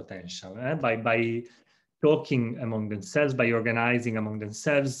political potential by talking among themselves, by organizing among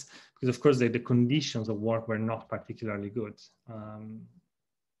themselves, because of course the conditions of work were not particularly good.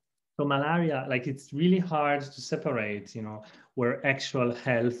 So malaria, like, it's really hard to separate, where actual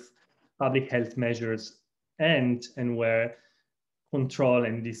public health measures end and where control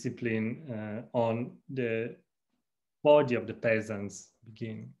and discipline on the body of the peasants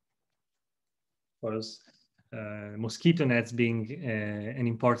begin. Of course, mosquito nets being an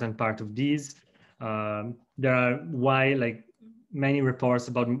important part of these. There are many reports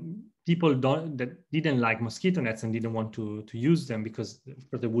about people that didn't like mosquito nets and didn't want to use them because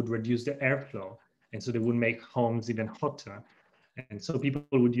they would reduce the airflow, and so they would make homes even hotter. And so people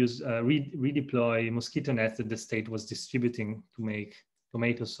would use redeploy mosquito nets that the state was distributing to make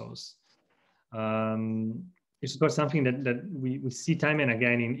tomato sauce. It's of course something that we see time and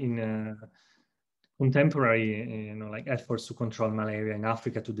again in contemporary, like efforts to control malaria in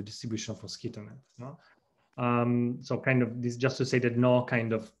Africa to the distribution of mosquito nets. So kind of this, just to say that no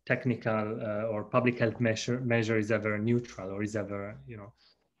kind of technical or public health measure is ever neutral or is ever,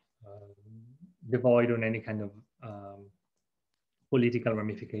 devoid on any kind of political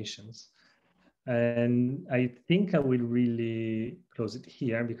ramifications. And I think I will really close it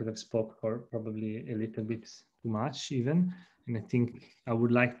here because I've spoke for probably a little bit too much even. And I think I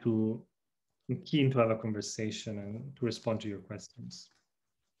would like to, I'm keen to have a conversation and to respond to your questions.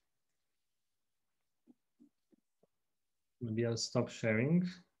 Maybe I'll stop sharing.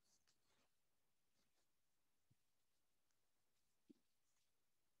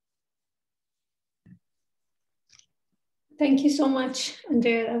 Thank you so much,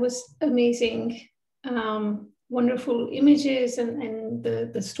 Andrea. That was amazing. Wonderful images, and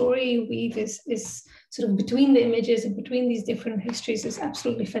the story weave is sort of between the images and between these different histories is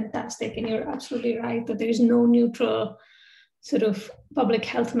absolutely fantastic. And you're absolutely right that there is no neutral sort of public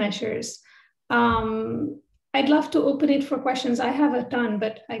health measures. I'd love to open it for questions. I have a ton,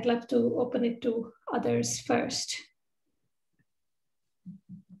 but I'd love to open it to others first.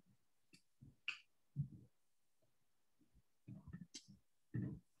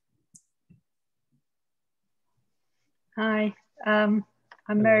 Hi, I'm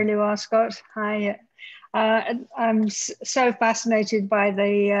Mary Lou Arscott. Hi, I'm so fascinated by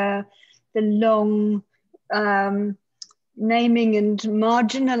the long naming and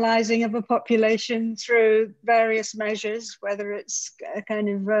marginalizing of a population through various measures, whether it's a kind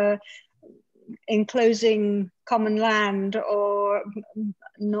of enclosing common land or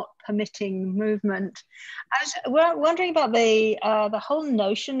not permitting movement. I was wondering about the whole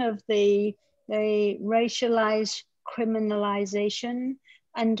notion of the racialized criminalization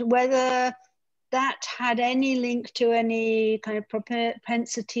and whether that had any link to any kind of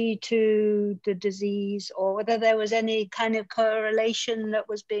propensity to the disease, or whether there was any kind of correlation that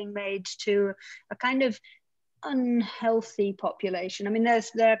was being made to a kind of unhealthy population. I mean,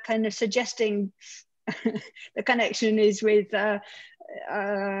 they're kind of suggesting the connection is with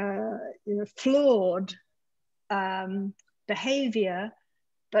flawed behavior,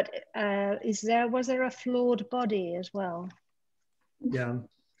 but was there a flawed body as well? Yeah,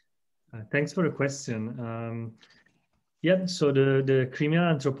 thanks for the question. Yeah, so the criminal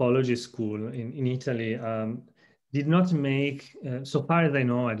anthropology school in Italy did not make, so far as I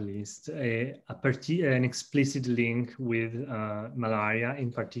know at least, an explicit link with malaria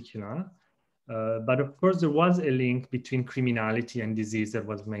in particular. But of course, there was a link between criminality and disease that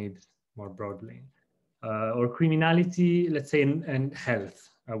was made more broadly. Or criminality, let's say, and health,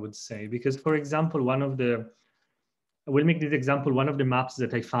 I would say. Because, for example, I will make this example, one of the maps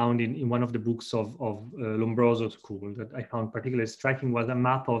that I found in one of the books of Lombroso school that I found particularly striking was a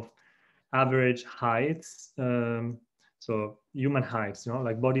map of average heights, so human heights,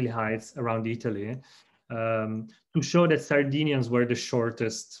 like bodily heights around Italy, to show that Sardinians were the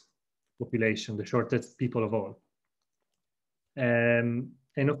shortest population, the shortest people of all.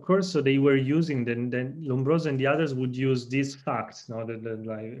 And of course, so they were using, then Lombroso and the others would use these facts, the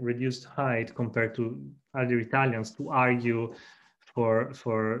like reduced height compared to other Italians, to argue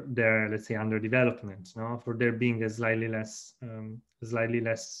for their, let's say, underdevelopment, for their being slightly less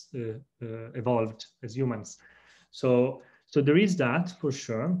evolved as humans. So there is that for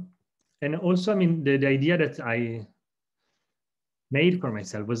sure. And also, I mean, the idea that I made for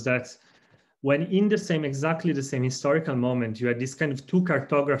myself was that when in exactly the same historical moment, you had this kind of two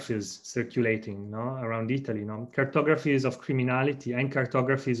cartographies circulating around Italy, cartographies of criminality and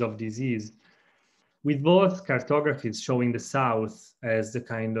cartographies of disease, with both cartographies showing the South as the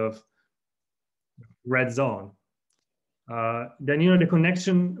kind of red zone. Then, the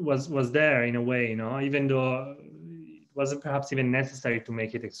connection was there in a way, even though it wasn't perhaps even necessary to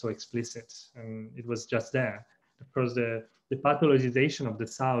make it so explicit, and it was just there. Of course, the pathologization of the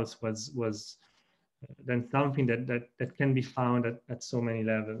South was then something that can be found at so many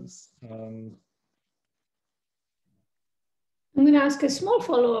levels. I'm going to ask a small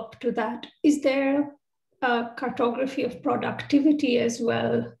follow-up to that. Is there a cartography of productivity as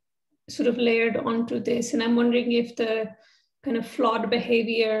well, sort of layered onto this? And I'm wondering if the kind of flawed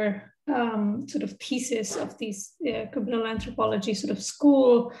behavior sort of thesis of these criminal anthropology sort of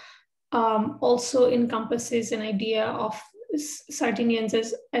school also encompasses an idea of Sardinians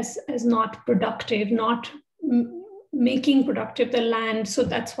as not productive, not making productive the land. So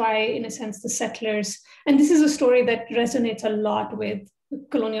that's why, in a sense, the settlers, and this is a story that resonates a lot with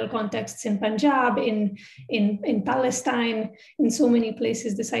colonial contexts in Punjab, in Palestine, in so many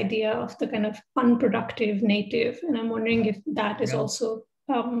places, this idea of the kind of unproductive native. And I'm wondering if that is also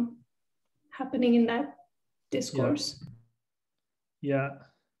happening in that discourse. Yeah,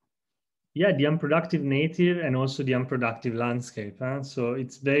 the unproductive native and also the unproductive landscape. So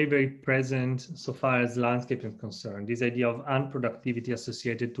it's very, very present so far as landscape is concerned, this idea of unproductivity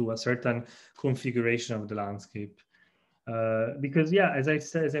associated to a certain configuration of the landscape. Because as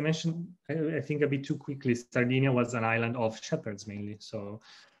I mentioned, I think a bit too quickly, Sardinia was an island of shepherds mainly. So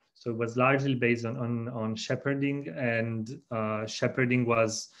it was largely based on shepherding, and shepherding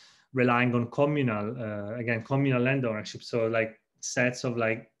was relying on communal land ownership. So like sets of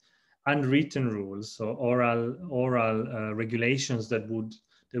like unwritten rules, so oral regulations that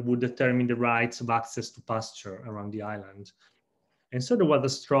would determine the rights of access to pasture around the island. And so there was a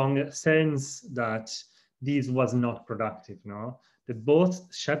strong sense that this was not productive, that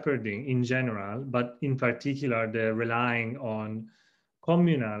both shepherding in general, but in particular, the relying on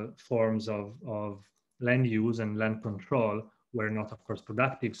communal forms of land use and land control were not, of course,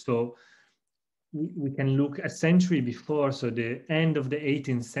 productive. So we can look a century before, so the end of the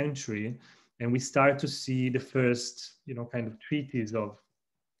 18th century, and we start to see the first, kind of treaties of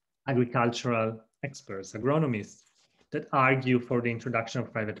agricultural experts, agronomists, that argue for the introduction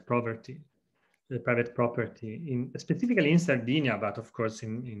of private property, specifically in Sardinia, but of course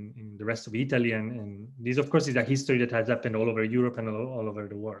in the rest of Italy. And this, of course, is a history that has happened all over Europe and all over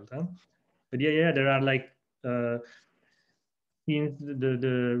the world. But there are like, since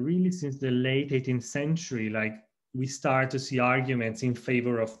the late 18th century, like we start to see arguments in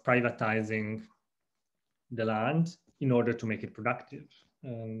favor of privatizing the land in order to make it productive.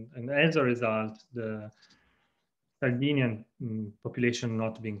 And as a result, the Sardinian population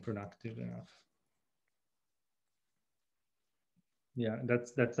not being productive enough. Yeah,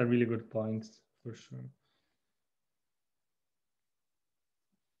 that's a really good point for sure.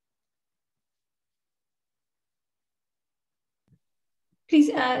 Please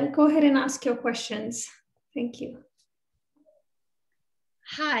go ahead and ask your questions. Thank you.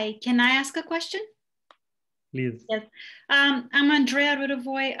 Hi, can I ask a question? Please. Yes. I'm Andrea.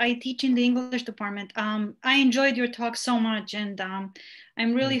 I teach in the English department. I enjoyed your talk so much, and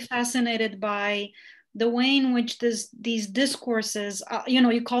I'm really fascinated by the way in which these discourses,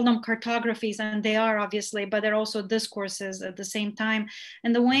 you call them cartographies, and they are obviously, but they're also discourses at the same time,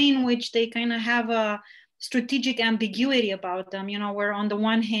 and the way in which they kind of have a strategic ambiguity about them, where on the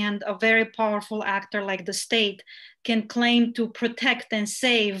one hand, a very powerful actor like the state can claim to protect and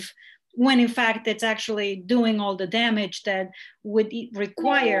save, when in fact it's actually doing all the damage that would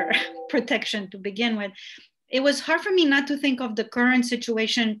require protection to begin with. It was hard for me not to think of the current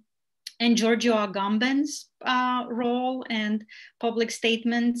situation and Giorgio Agamben's role and public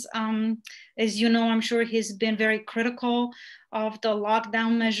statements. As you know, I'm sure he's been very critical of the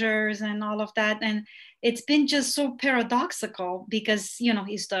lockdown measures and all of that. And it's been just so paradoxical because,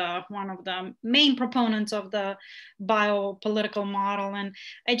 he's one of the main proponents of the biopolitical model. And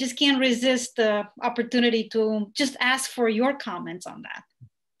I just can't resist the opportunity to just ask for your comments on that.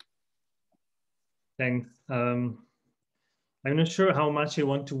 Thanks. I'm not sure how much I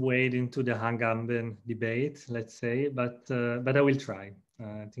want to wade into the Agamben debate, let's say, but I will try.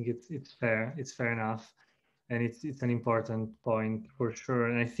 I think it's fair. It's fair enough, and it's an important point for sure.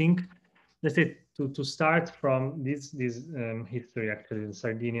 And I think, let's say, to start from this history, actually, the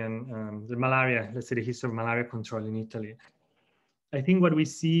Sardinian, the malaria, let's say the history of malaria control in Italy. I think what we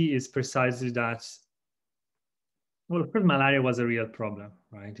see is precisely that. Well, of course, malaria was a real problem,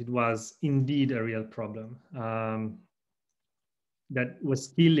 right? It was indeed a real problem. That was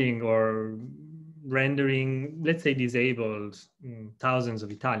killing or rendering, let's say, disabled thousands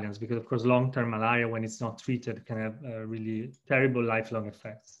of Italians, because of course, long-term malaria, when it's not treated, can have really terrible lifelong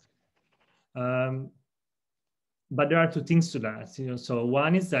effects. But there are two things to that. So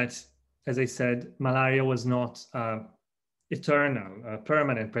one is that, as I said, malaria was not eternal,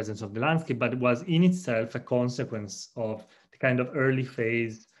 permanent presence of the landscape, but it was in itself a consequence of the kind of early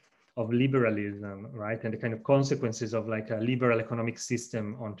phase of liberalism, right? And the kind of consequences of like a liberal economic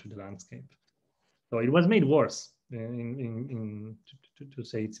system onto the landscape. So it was made worse, to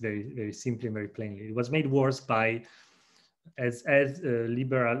say it's very, very simply and very plainly. It was made worse by, as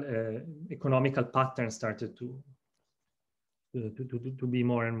liberal economical patterns started to be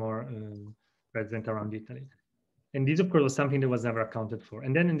more and more present around Italy. And this, of course, was something that was never accounted for.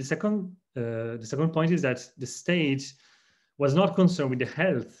 And then in the second point is that the state was not concerned with the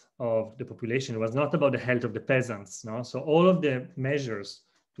health of the population. It was not about the health of the peasants. No? So all of the measures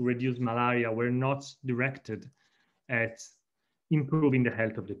to reduce malaria were not directed at improving the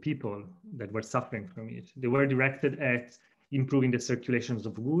health of the people that were suffering from it. They were directed at improving the circulations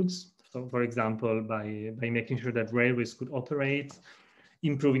of goods. So, for example, by making sure that railways could operate,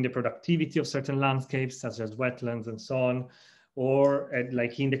 improving the productivity of certain landscapes, such as wetlands and so on, or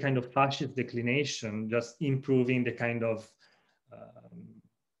like in the kind of fascist declination, just improving the kind of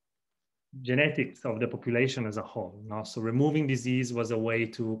genetics of the population as a whole. No? So removing disease was a way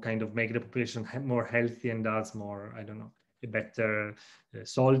to kind of make the population more healthy and thus more, I don't know, better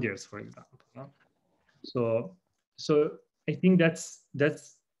soldiers, for example. No? So I think that's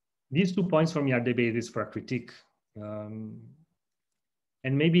these 2 points for me are the basis for a critique.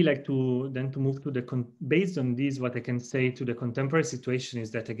 And maybe like to move to based on this, what I can say to the contemporary situation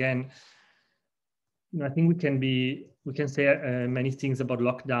is that, again, I think we can say many things about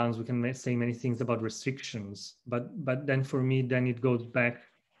lockdowns, we can say many things about restrictions, but then for me, then it goes back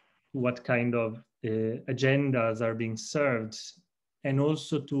to what kind of agendas are being served, and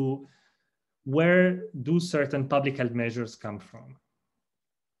also to where do certain public health measures come from?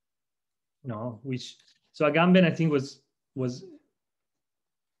 So Agamben, I think,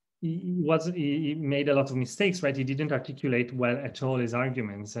 he made a lot of mistakes, right? He didn't articulate well at all his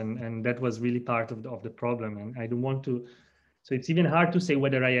arguments, and that was really part of the problem. And I don't want to, so it's even hard to say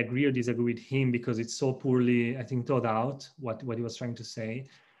whether I agree or disagree with him, because it's so poorly, I think, thought out what he was trying to say.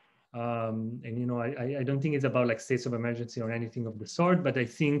 And I don't think it's about like states of emergency or anything of the sort, but I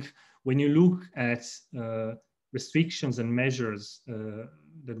think when you look at restrictions and measures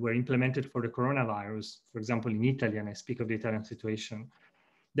that were implemented for the coronavirus, for example, in Italy, and I speak of the Italian situation,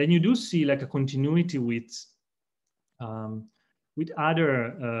 then you do see like a continuity with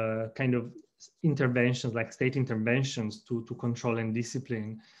other kind of interventions, like state interventions to control and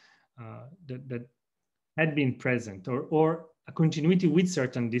discipline that had been present, or a continuity with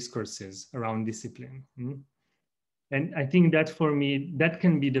certain discourses around discipline. And I think that for me, that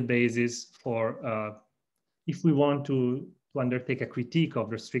can be the basis for, if we want to undertake a critique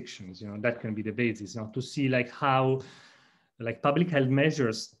of restrictions, that can be the basis, to see like how like public health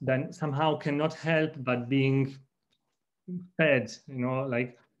measures then somehow cannot help but being fed,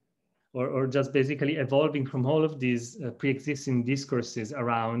 like, or just basically evolving from all of these pre-existing discourses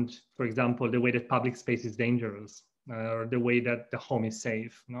around, for example, the way that public space is dangerous, or the way that the home is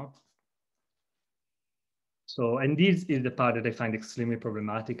safe, So, and this is the part that I find extremely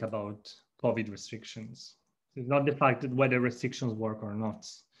problematic about COVID restrictions. It's not the fact that whether restrictions work or not.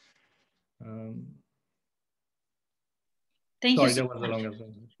 Thank Sorry, you so that was a long answer.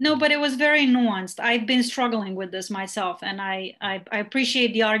 No, but it was very nuanced. I've been struggling with this myself, and I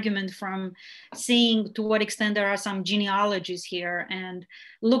appreciate the argument from seeing to what extent there are some genealogies here and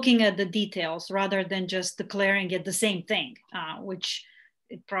looking at the details rather than just declaring it the same thing, which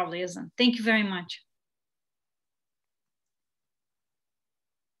it probably isn't. Thank you very much.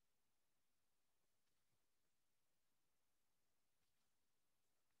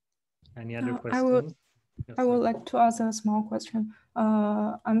 Any other questions? I would like to ask a small question.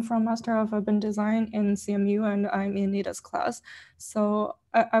 I'm from Master of Urban Design in CMU, and I'm in Nita's class. So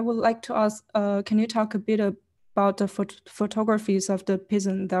I would like to ask, can you talk a bit about the photographies of the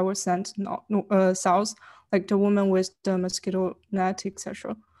peasant that were sent south, like the woman with the mosquito net,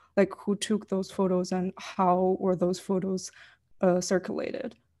 etc.? Like who took those photos and how were those photos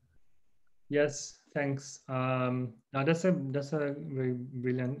circulated? Yes, thanks. Now that's a very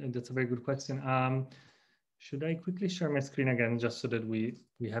brilliant, that's a very good question. Should I quickly share my screen again, just so that we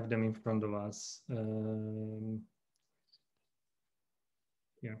have them in front of us?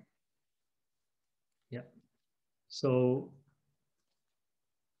 Yeah. So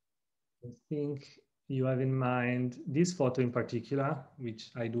I think you have in mind this photo in particular,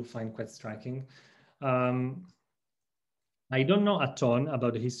 which I do find quite striking. I don't know a ton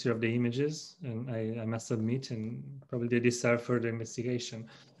about the history of the images, and I must admit, and probably they deserve further investigation.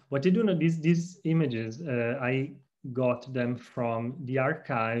 What I do know, these images, I got them from the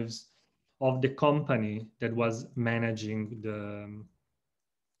archives of the company that was managing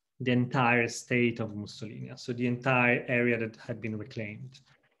the entire state of Mussolini, so the entire area that had been reclaimed.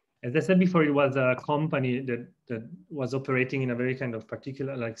 As I said before, it was a company that was operating in a very kind of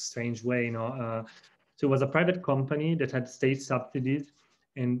particular, like strange way, so it was a private company that had state subsidies,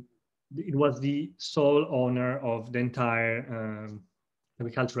 and it was the sole owner of the entire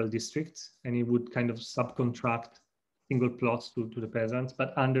agricultural district, and it would kind of subcontract single plots to the peasants,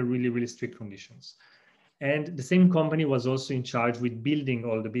 but under really, really strict conditions. And the same company was also in charge with building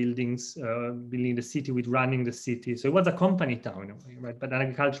all the buildings, building the city, with running the city. So it was a company town, in a way, right? But an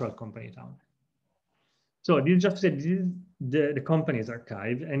agricultural company town. So this just said, this is the company's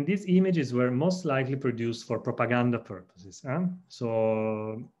archive, and these images were most likely produced for propaganda purposes.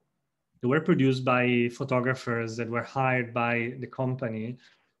 So they were produced by photographers that were hired by the company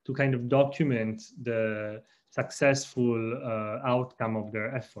to kind of document the successful outcome of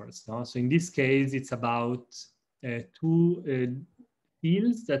their efforts. No? So in this case, it's about two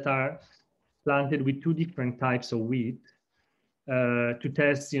fields that are planted with two different types of wheat to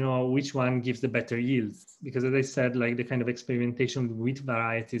test, which one gives the better yields. Because as I said, like the kind of experimentation with wheat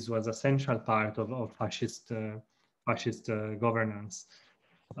varieties was a central part of fascist governance.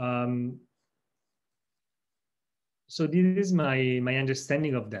 So this is my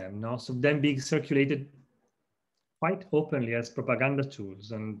understanding of them. No? So them being circulated quite openly as propaganda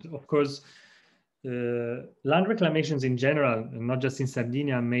tools. And of course, land reclamations in general, and not just in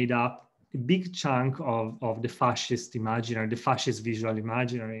Sardinia, made up a big chunk of the fascist imaginary, the fascist visual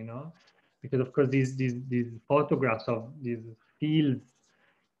imaginary, because of course these photographs of these fields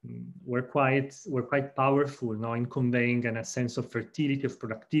were quite powerful, in conveying a sense of fertility, of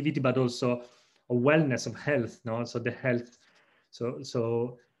productivity, but also a wellness, of health, so the health,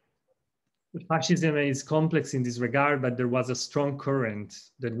 so fascism is complex in this regard, but there was a strong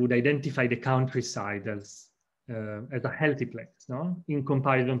current that would identify the countryside as a healthy place, in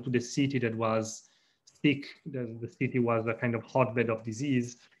comparison to the city that was sick. The city was a kind of hotbed of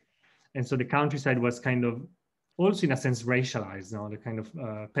disease, and so the countryside was kind of also, in a sense, racialized. The kind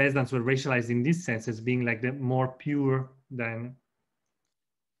of peasants were racialized in this sense as being like the more pure than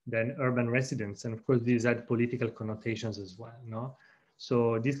urban residents, and of course these had political connotations as well.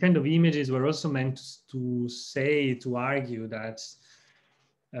 So these kind of images were also meant to argue that,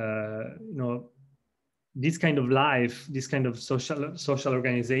 this kind of life, this kind of social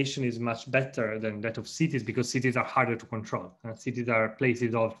organization is much better than that of cities, because cities are harder to control. Cities are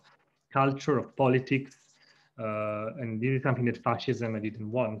places of culture, of politics, and this is something that fascism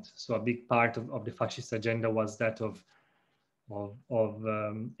didn't want. So a big part of the fascist agenda was that of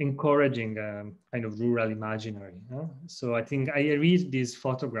encouraging kind of rural imaginary. So I think I read these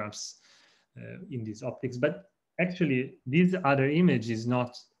photographs in these optics, but actually this other image is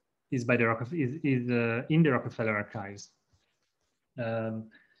by the in the Rockefeller archives,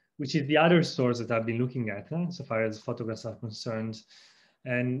 which is the other source that I've been looking at so far as photographs are concerned.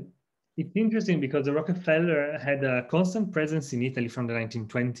 And it's interesting because the Rockefeller had a constant presence in Italy from the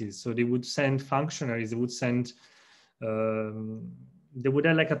 1920s. So they would send functionaries, they would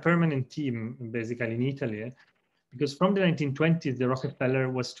have like a permanent team basically in Italy, because from the 1920s, the Rockefeller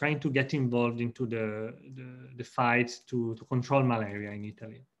was trying to get involved into the fight to control malaria in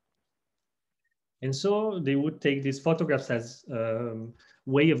Italy. And so they would take these photographs as a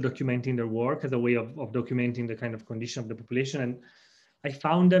way of documenting their work, as a way of documenting the kind of condition of the population. And I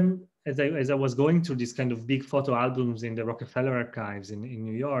found them as I was going through these kind of big photo albums in the Rockefeller archives in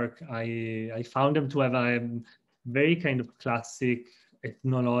New York. I found them to have a very kind of classic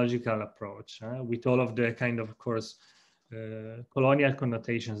ethnological approach with all of the kind of course, colonial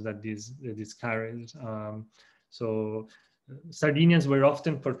connotations that this carries. So Sardinians were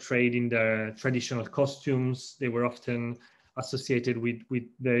often portrayed in their traditional costumes. They were often associated with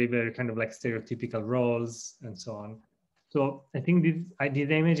very, very kind of like stereotypical roles and so on. So I think this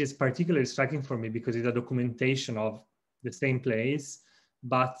image is particularly striking for me because it's a documentation of the same place,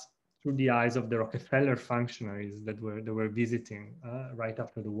 but through the eyes of the Rockefeller functionaries that were visiting right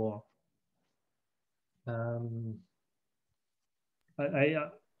after the war. I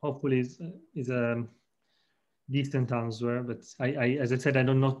hopefully is a decent answer, but as I said, I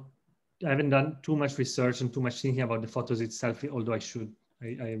don't know. I haven't done too much research and too much thinking about the photos itself, although I should.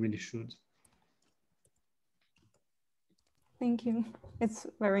 I really should. Thank you. It's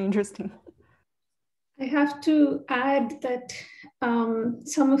very interesting. I have to add that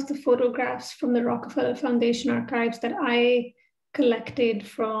some of the photographs from the Rockefeller Foundation archives that I collected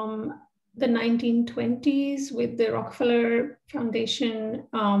from the 1920s with the Rockefeller Foundation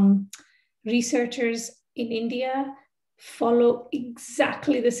researchers in India follow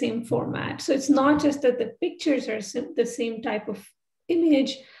exactly the same format. So it's not just that the pictures are the same type of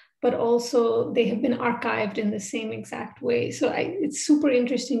image, but also they have been archived in the same exact way. So it's super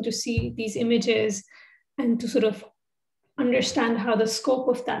interesting to see these images and to sort of understand how the scope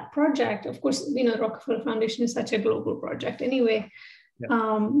of that project, of course, Rockefeller Foundation is such a global project anyway,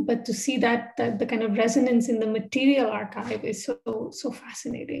 yeah. But to see that the kind of resonance in the material archive is so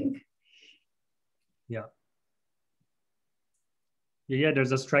fascinating. Yeah. Yeah,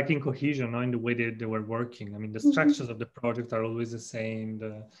 there's a striking cohesion in the way they were working. I mean, the structures of the project are always the same.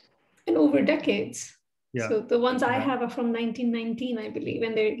 And over decades. Yeah. So the ones I have are from 1919, I believe,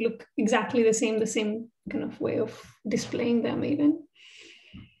 and they look exactly the same kind of way of displaying them even.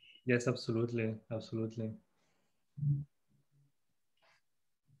 Yes, absolutely. Absolutely.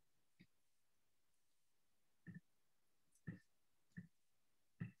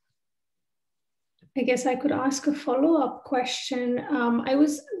 I guess I could ask a follow-up question. I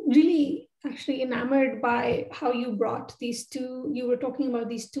was really actually enamored by how you brought these two, you were talking about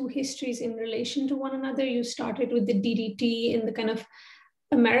these two histories in relation to one another. You started with the DDT in the kind of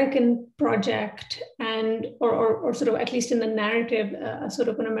American project and, or sort of at least in the narrative, sort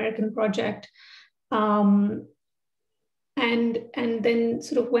of an American project. And then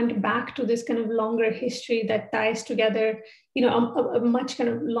sort of went back to this kind of longer history that ties together, you know, a much kind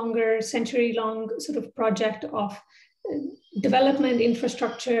of longer, century-long sort of project of development,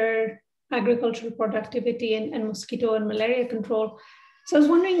 infrastructure, agricultural productivity, and mosquito and malaria control. So I was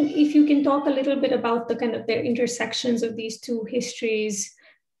wondering if you can talk a little bit about the kind of their intersections of these two histories,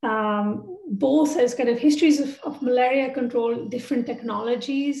 both as kind of histories of malaria control, different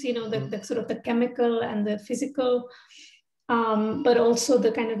technologies, you know, the sort of the chemical and the physical, but also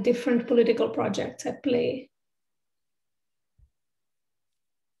the kind of different political projects at play.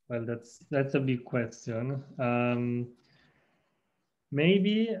 Well, that's a big question.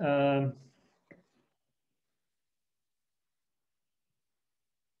 Maybe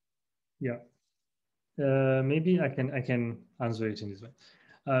yeah. Maybe I can answer it in this way.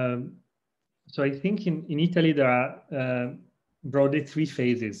 So I think in Italy there are broadly three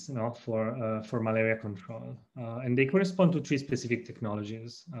phases, you know, for malaria control, and they correspond to three specific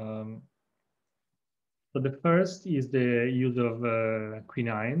technologies. So the first is the use of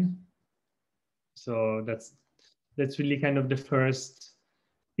quinine. So that's really kind of the first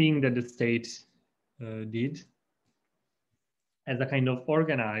thing that the state did as a kind of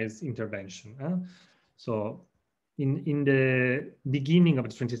organized intervention. So in the beginning of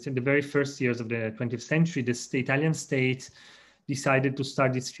the 20th century, the very first years of the 20th century, the Italian state decided to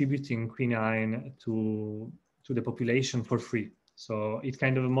start distributing quinine to the population for free. So it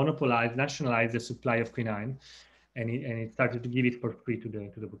kind of monopolized, nationalized the supply of quinine, and it started to give it for free to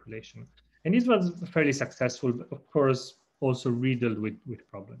the population. And this was fairly successful, but of course, also riddled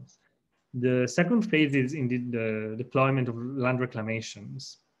with problems. The second phase is indeed the deployment of land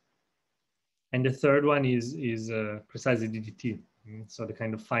reclamations. And the third one is precisely DDT. So the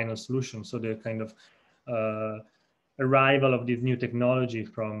kind of final solution. So the kind of arrival of this new technology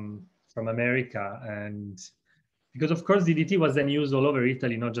from America. And because of course DDT was then used all over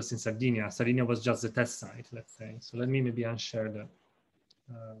Italy, not just in Sardinia. Sardinia was just the test site, let's say. So let me maybe unshare the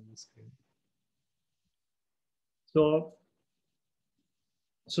screen. So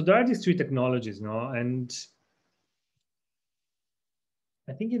there are these three technologies, no? And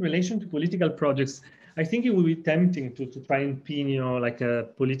I think in relation to political projects, I think it would be tempting to try and pin, you know, like a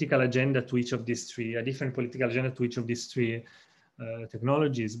political agenda to each of these three, a different political agenda to each of these three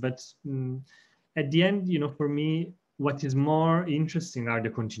technologies. But at the end, you know, for me, what is more interesting are the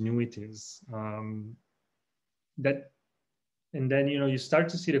continuities. And then, you know, you start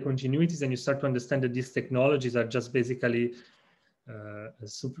to see the continuities and you start to understand that these technologies are just basically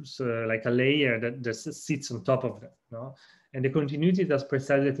like a layer that just sits on top of that, no? And the continuity is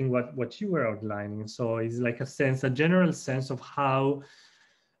precisely, I think, what you were outlining. So it's like a general sense of how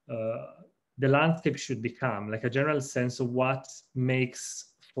the landscape should become, like a general sense of what makes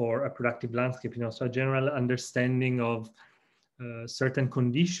for a productive landscape, you know, so a general understanding of certain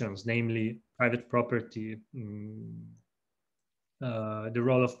conditions, namely private property, the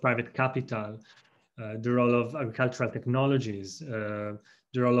role of private capital, the role of agricultural technologies,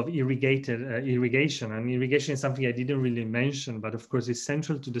 the role of irrigation. And irrigation is something I didn't really mention, but of course it's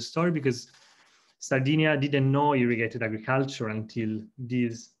central to the story because Sardinia didn't know irrigated agriculture until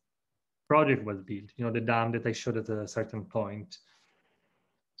this project was built, you know, the dam that I showed at a certain point.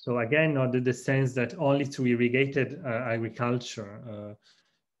 So again, the sense that only through irrigated agriculture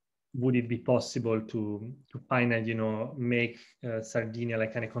would it be possible to finally, you know, make Sardinia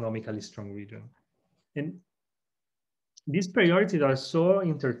like an economically strong region. And these priorities are so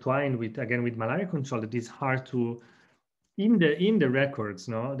intertwined with, again, with malaria control that it's hard to, in the records,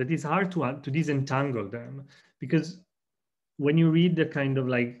 no, that it's hard to disentangle them, because when you read the kind of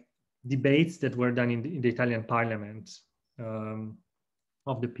like debates that were done in the Italian parliament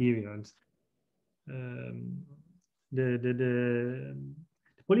of the period, the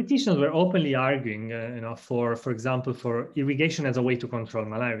politicians were openly arguing, you know, for example, for irrigation as a way to control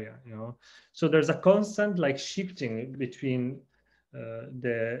malaria, you know. So there's a constant like shifting between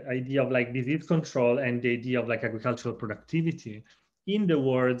the idea of like disease control and the idea of like agricultural productivity, in the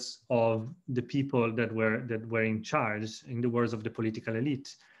words of the people that were in charge, in the words of the political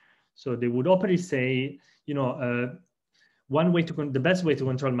elite. So they would openly say, you know, the best way to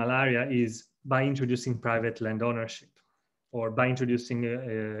control malaria is by introducing private land ownership, or by introducing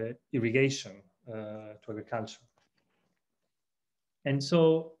irrigation to agriculture. And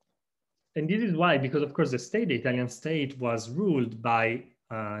so And this is why, because of course the Italian state was ruled by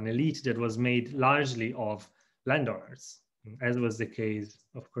an elite that was made largely of landowners, as was the case,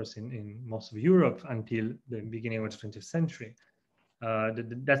 of course, in most of Europe until the beginning of the 20th century.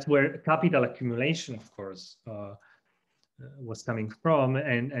 That's where capital accumulation, of course, was coming from,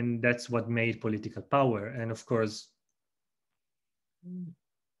 and that's what made political power. And of course,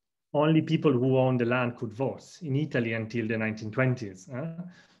 only people who own the land could vote in Italy until the 1920s.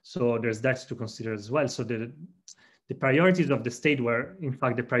 So there's that to consider as well. So the priorities of the state were, in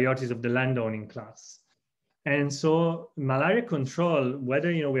fact, the priorities of the landowning class. And so malaria control,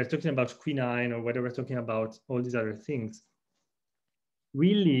 whether we're talking about quinine or whether we're talking about all these other things,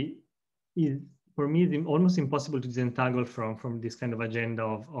 really is, for me, is almost impossible to disentangle from this kind of agenda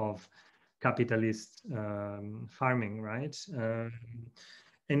of capitalist farming, right?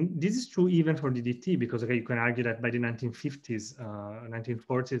 And this is true even for DDT, because you can argue that by the 1950s,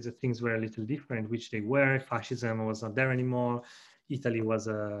 1940s, the things were a little different, which they were. Fascism was not there anymore. Italy was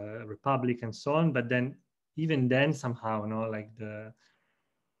a republic and so on. But then, even then, somehow,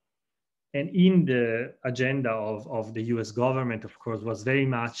 and in the agenda of the US government, of course, was very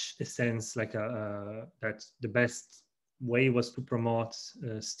much a sense that the best way was to promote,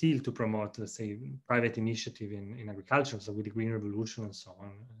 still to promote, let's say, private initiative in agriculture, so with the Green Revolution and so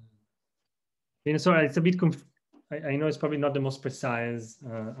on. And so it's a bit, I know it's probably not the most precise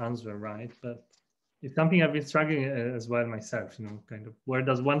answer, right? But it's something I've been struggling as well myself, kind of, where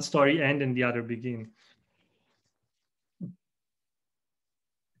does one story end and the other begin?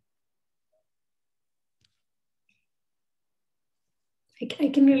 I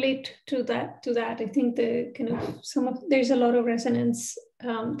can relate to that. I think there's a lot of resonance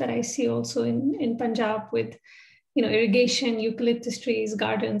that I see also in Punjab with, irrigation, eucalyptus trees,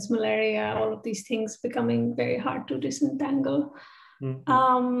 gardens, malaria, all of these things becoming very hard to disentangle.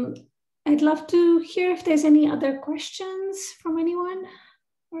 Mm-hmm. I'd love to hear if there's any other questions from anyone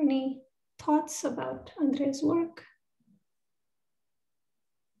or any thoughts about Andrea's work.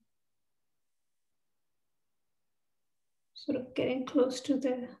 Sort of getting close to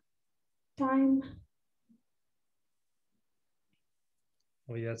the time.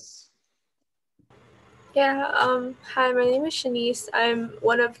 Oh, yes. Yeah, hi, my name is Shanice. I'm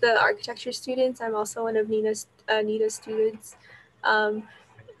one of the architecture students. I'm also one of Nina's students. I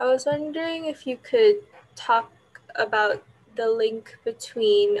was wondering if you could talk about the link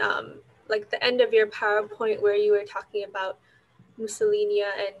between like the end of your PowerPoint where you were talking about Mussolini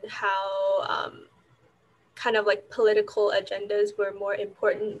and how kind of like political agendas were more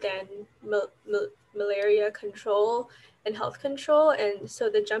important than malaria control and health control. And so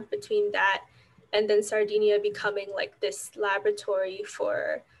the jump between that and then Sardinia becoming like this laboratory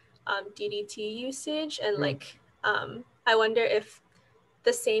for DDT usage. And like, I wonder if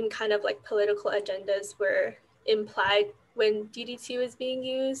the same kind of like political agendas were implied when DDT was being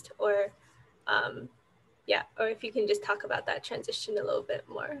used, or yeah, or if you can just talk about that transition a little bit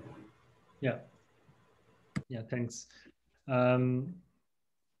more. Yeah, thanks.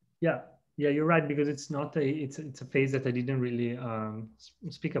 Yeah, you're right, because it's not it's a phase that I didn't really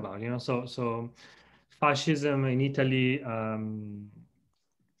speak about, so fascism in Italy,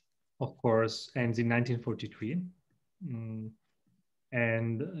 of course, ends in 1943.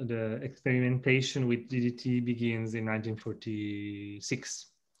 And the experimentation with DDT begins in 1946.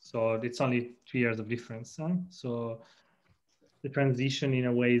 So it's only 3 years of difference. So the transition in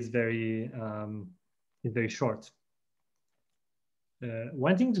a way is very short.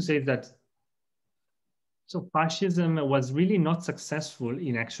 One thing to say is that fascism was really not successful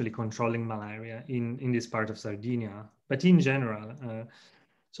in actually controlling malaria in this part of Sardinia, but in general.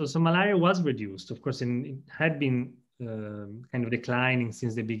 So malaria was reduced, of course, and it had been kind of declining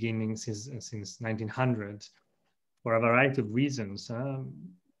since the beginning, since 1900, for a variety of reasons,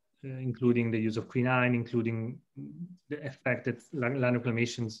 including the use of quinine, including the effect that land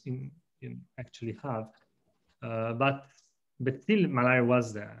reclamations actually have. But still, malaria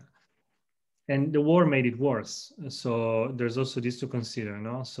was there. And the war made it worse. So there's also this to consider,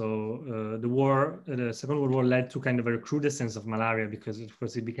 no? So the Second World War led to kind of a recrudescence of malaria, because of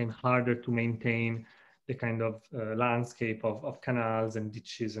course it became harder to maintain the kind of landscape of canals and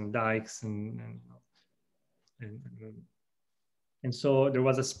ditches and dikes and so there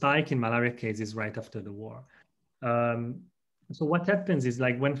was a spike in malaria cases right after the war. So what happens is,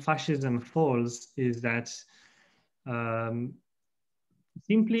 like, when fascism falls, is that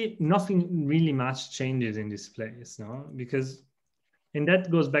simply nothing really much changes in this place, no? Because, and that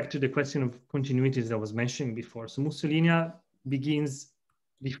goes back to the question of continuities I was mentioning before. So Mussolini begins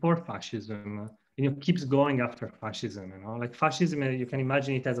before fascism keeps going after fascism, like fascism, you can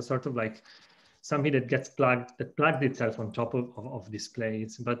imagine it as a sort of like something that gets plugged itself on top of these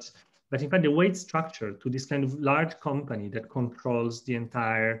plates. But in fact, the way it's structured to this kind of large company that controls the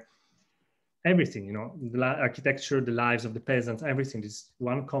entire everything, the architecture, the lives of the peasants, everything. This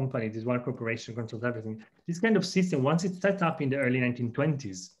one company, this one corporation controls everything. This kind of system, once it's set up in the early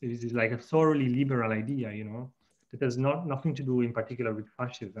 1920s, it is like a thoroughly liberal idea, that has nothing to do in particular with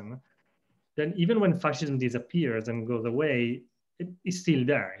fascism. Then even when fascism disappears and goes away, it is still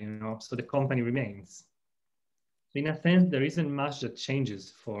there, so the company remains. In a sense, there isn't much that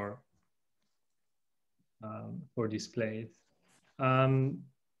changes for these plays.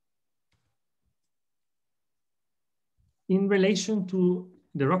 In relation to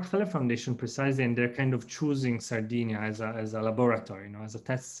the Rockefeller Foundation precisely, and they're kind of choosing Sardinia as a laboratory, as a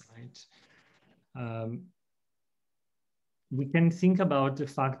test site, we can think about the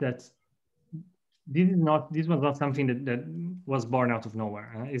fact that this was not something that was born out of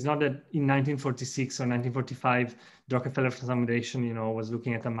nowhere. It's not that in 1946 or 1945, the Rockefeller Foundation, was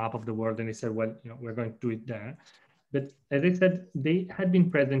looking at a map of the world and they said, well, we're going to do it there. But as I said, they had been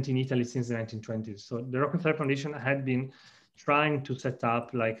present in Italy since the 1920s. So the Rockefeller Foundation had been trying to set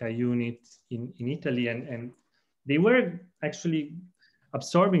up like a unit in Italy, and they were actually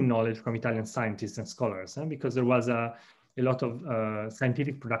absorbing knowledge from Italian scientists and scholars, because there was a lot of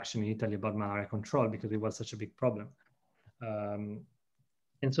scientific production in Italy about malaria control because it was such a big problem.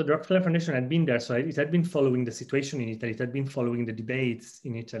 And so the Rockefeller Foundation had been there. So it had been following the situation in Italy. It had been following the debates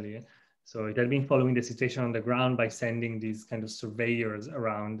in Italy. So it had been following the situation on the ground by sending these kind of surveyors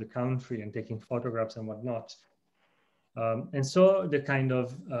around the country and taking photographs and whatnot. And so the kind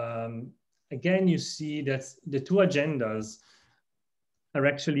of, again, you see that the two agendas are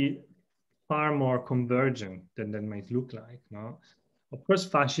actually far more convergent than that might look like. No? Of course,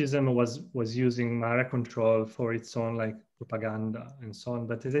 fascism was using malaria control for its own like propaganda and so on.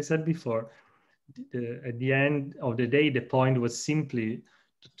 But as I said before, at the end of the day, the point was simply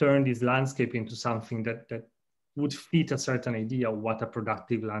to turn this landscape into something that would fit a certain idea of what a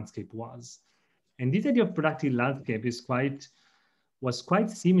productive landscape was. And this idea of productive landscape was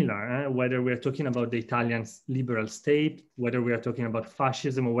quite similar, whether we're talking about the Italian liberal state, whether we are talking about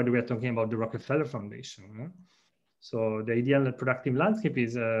fascism, or whether we are talking about the Rockefeller Foundation. So the ideal productive landscape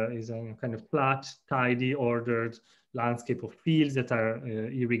is a kind of flat, tidy, ordered landscape of fields that are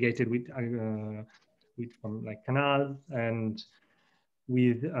irrigated with from like canals and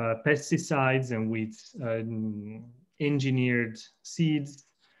with pesticides and with engineered seeds,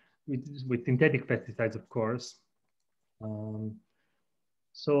 with synthetic pesticides, of course.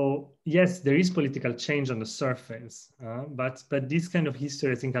 So yes, there is political change on the surface, but this kind of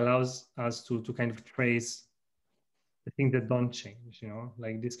history, I think, allows us to kind of trace the things that don't change,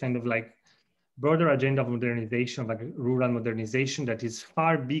 like this kind of like broader agenda of modernization, like rural modernization, that is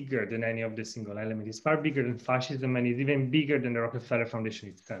far bigger than any of the single elements. It's far bigger than fascism, and is even bigger than the Rockefeller Foundation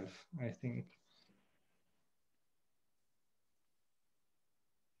itself, I think.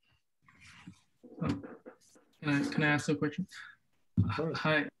 Can I ask a question?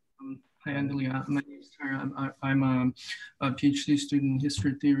 Hi, Andrea. My name is Tara. I'm a PhD student in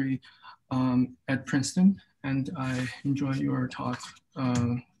history theory at Princeton, and I enjoy your talk.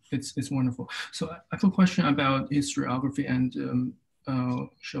 It's wonderful. So I have a question about historiography and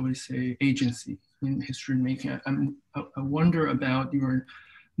shall we say agency in history making. I wonder about your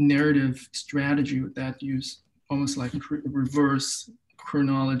narrative strategy that use almost like reverse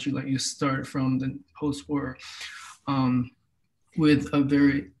chronology, like you start from the post-war with a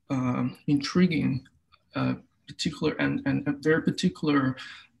very intriguing particular and a very particular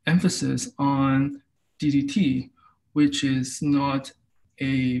emphasis on DDT, which is not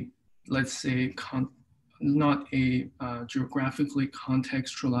a, let's say, not a geographically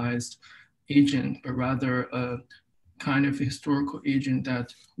contextualized agent, but rather a kind of historical agent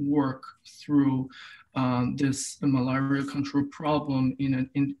that work through this malaria control problem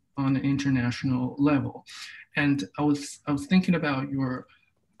on an international level. And I was thinking about your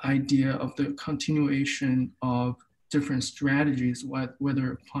idea of the continuation of different strategies,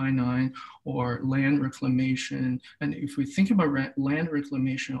 whether quinine or land reclamation. And if we think about land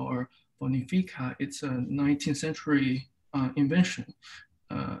reclamation or bonifica, it's a 19th century invention,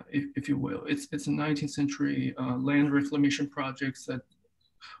 if you will. It's a 19th century land reclamation projects that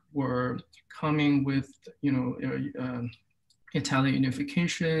were coming with, Italian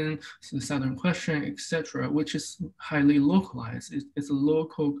unification, so the Southern Question, etc., which is highly localized. It's a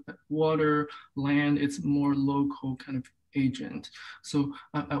local water, land, it's more local kind of agent. So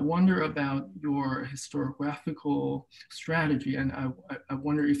I wonder about your historiographical strategy, and I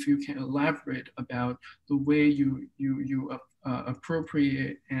wonder if you can elaborate about the way you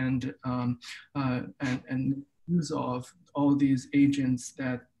appropriate and use of all these agents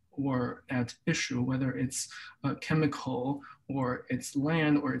that were at issue, whether it's chemical or it's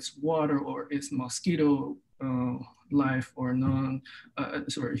land or it's water or it's mosquito life or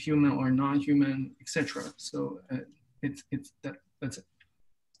human or non-human, etc. So that's it.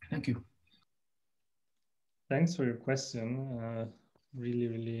 Thank you. Thanks for your question.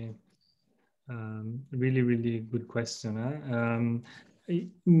 Really good question.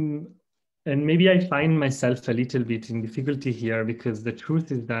 And maybe I find myself a little bit in difficulty here, because the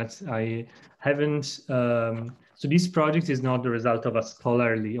truth is that I haven't, so this project is not the result of a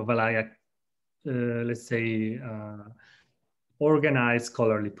scholarly, let's say, organized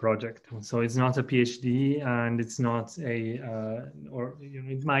scholarly project. So it's not a PhD, and it's not or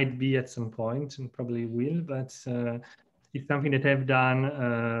it might be at some point, and probably will, but it's something that I've done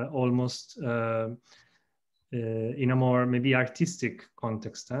almost in a more maybe artistic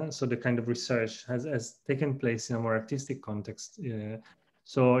context. So the kind of research has taken place in a more artistic context.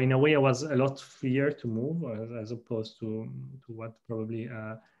 So in a way, I was a lot freer to move as opposed to what probably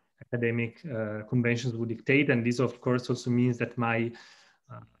academic conventions would dictate. And this, of course, also means that my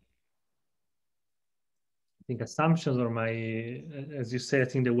I think assumptions, or my, as you say, I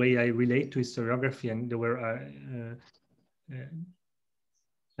think the way I relate to historiography and the way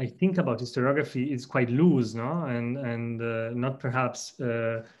I think about historiography is quite loose, no, and not perhaps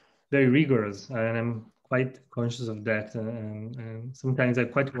very rigorous. And I'm quite conscious of that, and sometimes I'm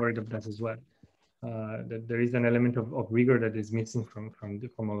quite worried of that as well. That there is an element of rigor that is missing from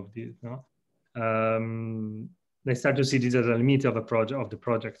all of this, no. I start to see this as a limit of the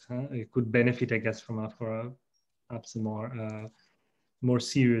project. It could benefit, I guess, for perhaps a more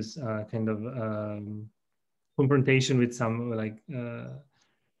serious kind of confrontation with some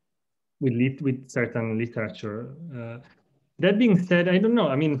with certain literature. That being said, I don't know.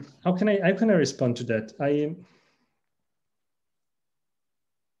 I mean, how can I respond to that?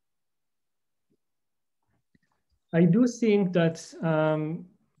 I do think that I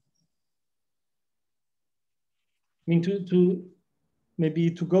mean,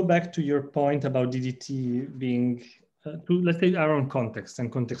 maybe to go back to your point about DDT being let's say our own context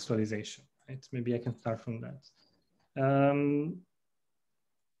and contextualization, right? Maybe I can start from that.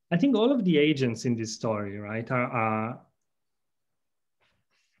 I think all of the agents in this story, right, are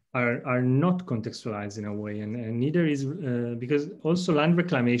not contextualized in a way, and neither is because also land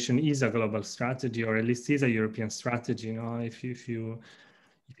reclamation is a global strategy, or at least is a European strategy. You know, if you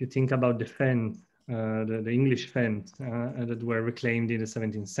think about the fens, the English fens that were reclaimed in the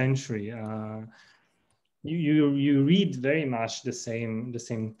 17th century, you read very much the same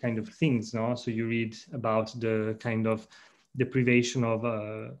kind of things, no? So you read about the kind of deprivation of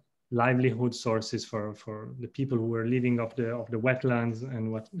livelihood sources for the people who were living off the wetlands,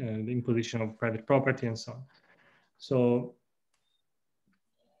 and what the imposition of private property and so on. So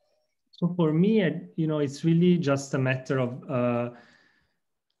for me, you know, it's really just a matter of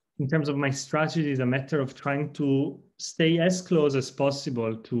in terms of my strategy, is a matter of trying to stay as close as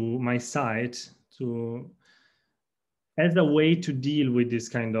possible to my site, as a way to deal with this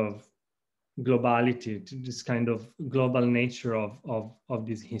kind of globality, to this kind of global nature of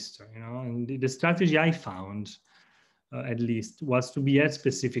this history, you know. And the strategy I found, at least, was to be as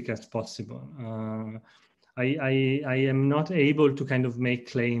specific as possible. I am not able to kind of make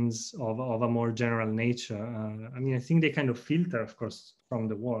claims of a more general nature. I mean, I think they kind of filter, of course, from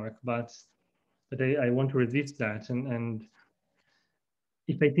the work, but I want to resist that. And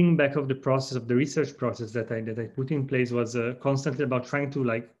if I think back of the process, of the research process that I put in place, was constantly about trying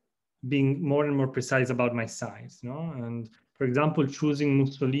to being more and more precise about my size, no? And for example, choosing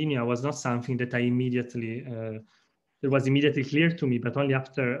Mussolini was not something that I immediately it was immediately clear to me, but only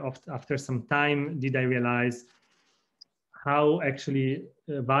after some time did I realize how actually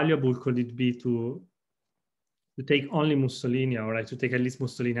valuable could it be to take only Mussolini, or to take at least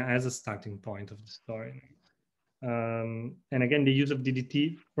Mussolini as a starting point of the story. And again, the use of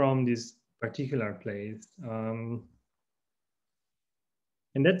DDT from this particular place.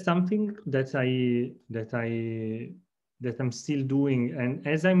 And that's something that I'm still doing. And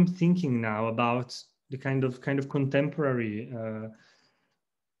as I'm thinking now about the kind of contemporary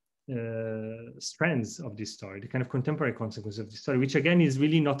strands of this story, the kind of contemporary consequences of the story, which again is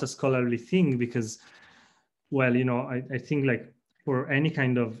really not a scholarly thing, because, well, you know, I think for any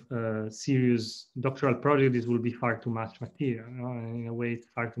kind of serious doctoral project, this will be far too much material. You know? In a way, it's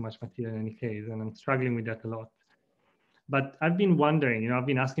far too much material in any case, and I'm struggling with that a lot. But I've been wondering, I've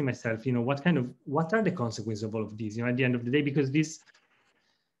been asking myself, what are the consequences of all of these, at the end of the day, because this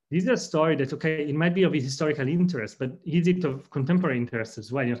is a story that, okay, it might be of historical interest, but is it of contemporary interest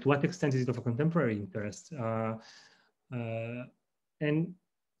as well? To what extent is it of a contemporary interest? And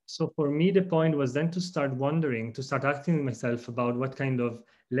so for me, the point was then to start wondering, to start asking myself about what kind of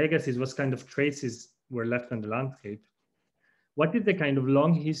legacies, what kind of traces were left on the landscape. What is the kind of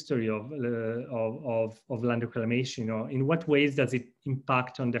long history of land reclamation? In what ways does it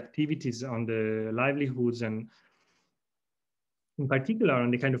impact on the activities, on the livelihoods, and in particular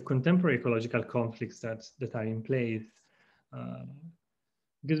on the kind of contemporary ecological conflicts that are in place?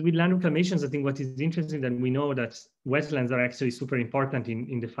 Because with land reclamations, I think what is interesting that we know that wetlands are actually super important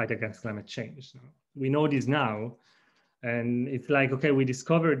in the fight against climate change. We know this now, and it's like, okay, we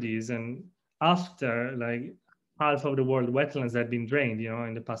discovered these, and after like half of the world wetlands have been drained,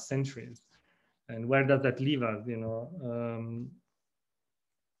 in the past centuries. And where does that leave us,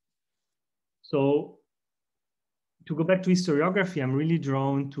 So to go back to historiography, I'm really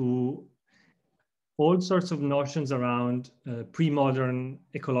drawn to all sorts of notions around pre-modern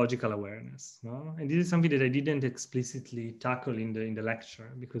ecological awareness. And this is something that I didn't explicitly tackle in the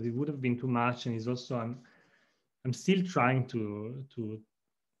lecture because it would have been too much. And it's also, I'm still trying to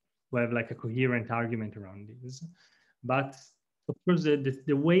have like a coherent argument around this. But of course,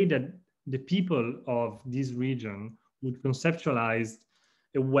 the way that the people of this region would conceptualize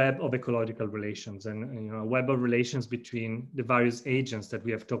a web of ecological relations and a web of relations between the various agents that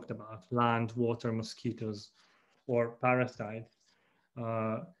we have talked about, land, water, mosquitoes, or parasites,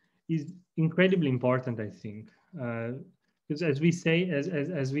 is incredibly important, I think. Because as we say,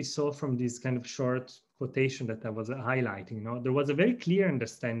 as we saw from this kind of short quotation that I was highlighting, there was a very clear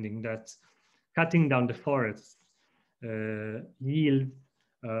understanding that cutting down the forests yield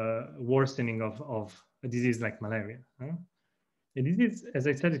worsening of a disease like malaria. And this is, as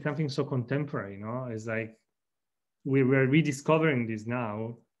I said, it's something so contemporary, It's like we're rediscovering this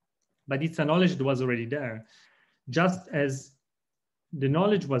now, but it's a knowledge that was already there. Just as the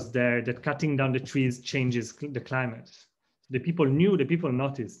knowledge was there that cutting down the trees changes the climate. The people knew, the people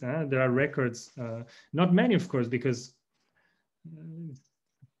noticed. There are records, not many, of course, because the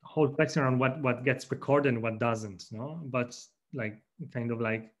whole question around what gets recorded and what doesn't, But like kind of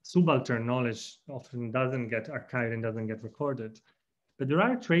like subaltern knowledge often doesn't get archived and doesn't get recorded. But there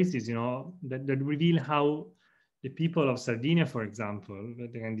are traces, that reveal how the people of Sardinia, for example,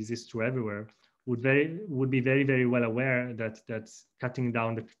 and this is true everywhere, would be very, very well aware that cutting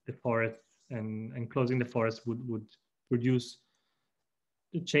down the forests and closing the forest would produce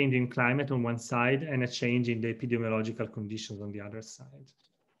a change in climate on one side and a change in the epidemiological conditions on the other side.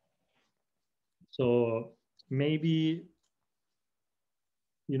 So maybe,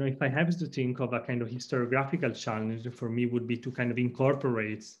 if I have to think of a kind of historiographical challenge for me would be to kind of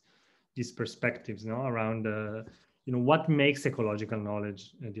incorporate these perspectives around, what makes ecological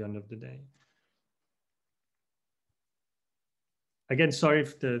knowledge at the end of the day. Again, sorry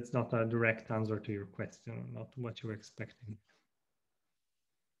if it's not a direct answer to your question, not what you were expecting.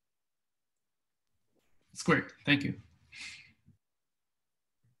 It's great, thank you.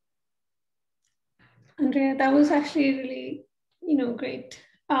 Andrea, that was actually really, great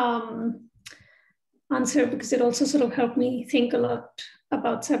answer, because it also sort of helped me think a lot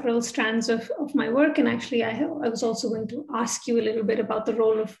about several strands of my work. And actually, I was also going to ask you a little bit about the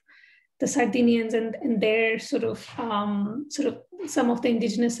role of the Sardinians and their sort of some of the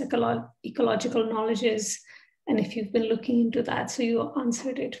indigenous ecological knowledges, and if you've been looking into that. So you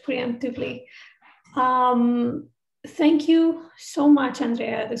answered it preemptively. Thank you so much,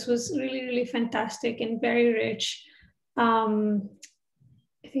 Andrea. This was really, really fantastic and very rich. I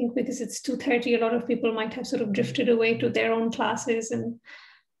think because it's 2:30, a lot of people might have sort of drifted away to their own classes, and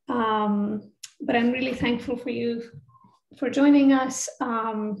but I'm really thankful for you for joining us.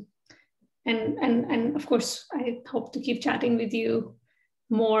 And of course, I hope to keep chatting with you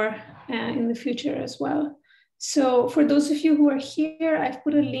more in the future as well. So for those of you who are here, I've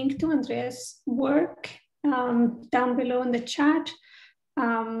put a link to Andrea's work down below in the chat.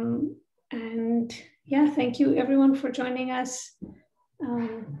 And yeah, thank you everyone for joining us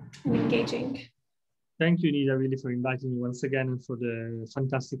and engaging. Thank you, Nida, really for inviting me once again and for the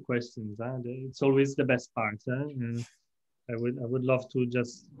fantastic questions. It's always the best part. I would love to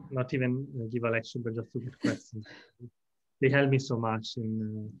just not even give a lecture, but just to get questions. They help me so much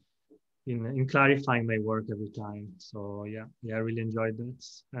in clarifying my work every time. So yeah, I really enjoyed that.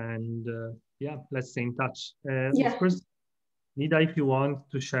 And yeah, let's stay in touch. Of course, Nida, if you want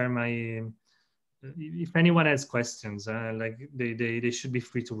to share my if anyone has questions, like they should be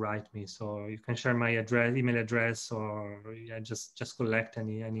free to write me. So you can share my email address, or yeah, just collect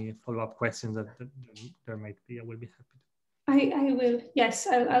any follow-up questions that there might be. I will be happy to. I will. Yes,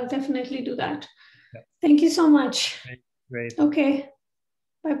 I'll definitely do that. Yeah. Thank you so much. Great. Okay.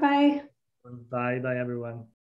 Bye-bye. Bye everyone.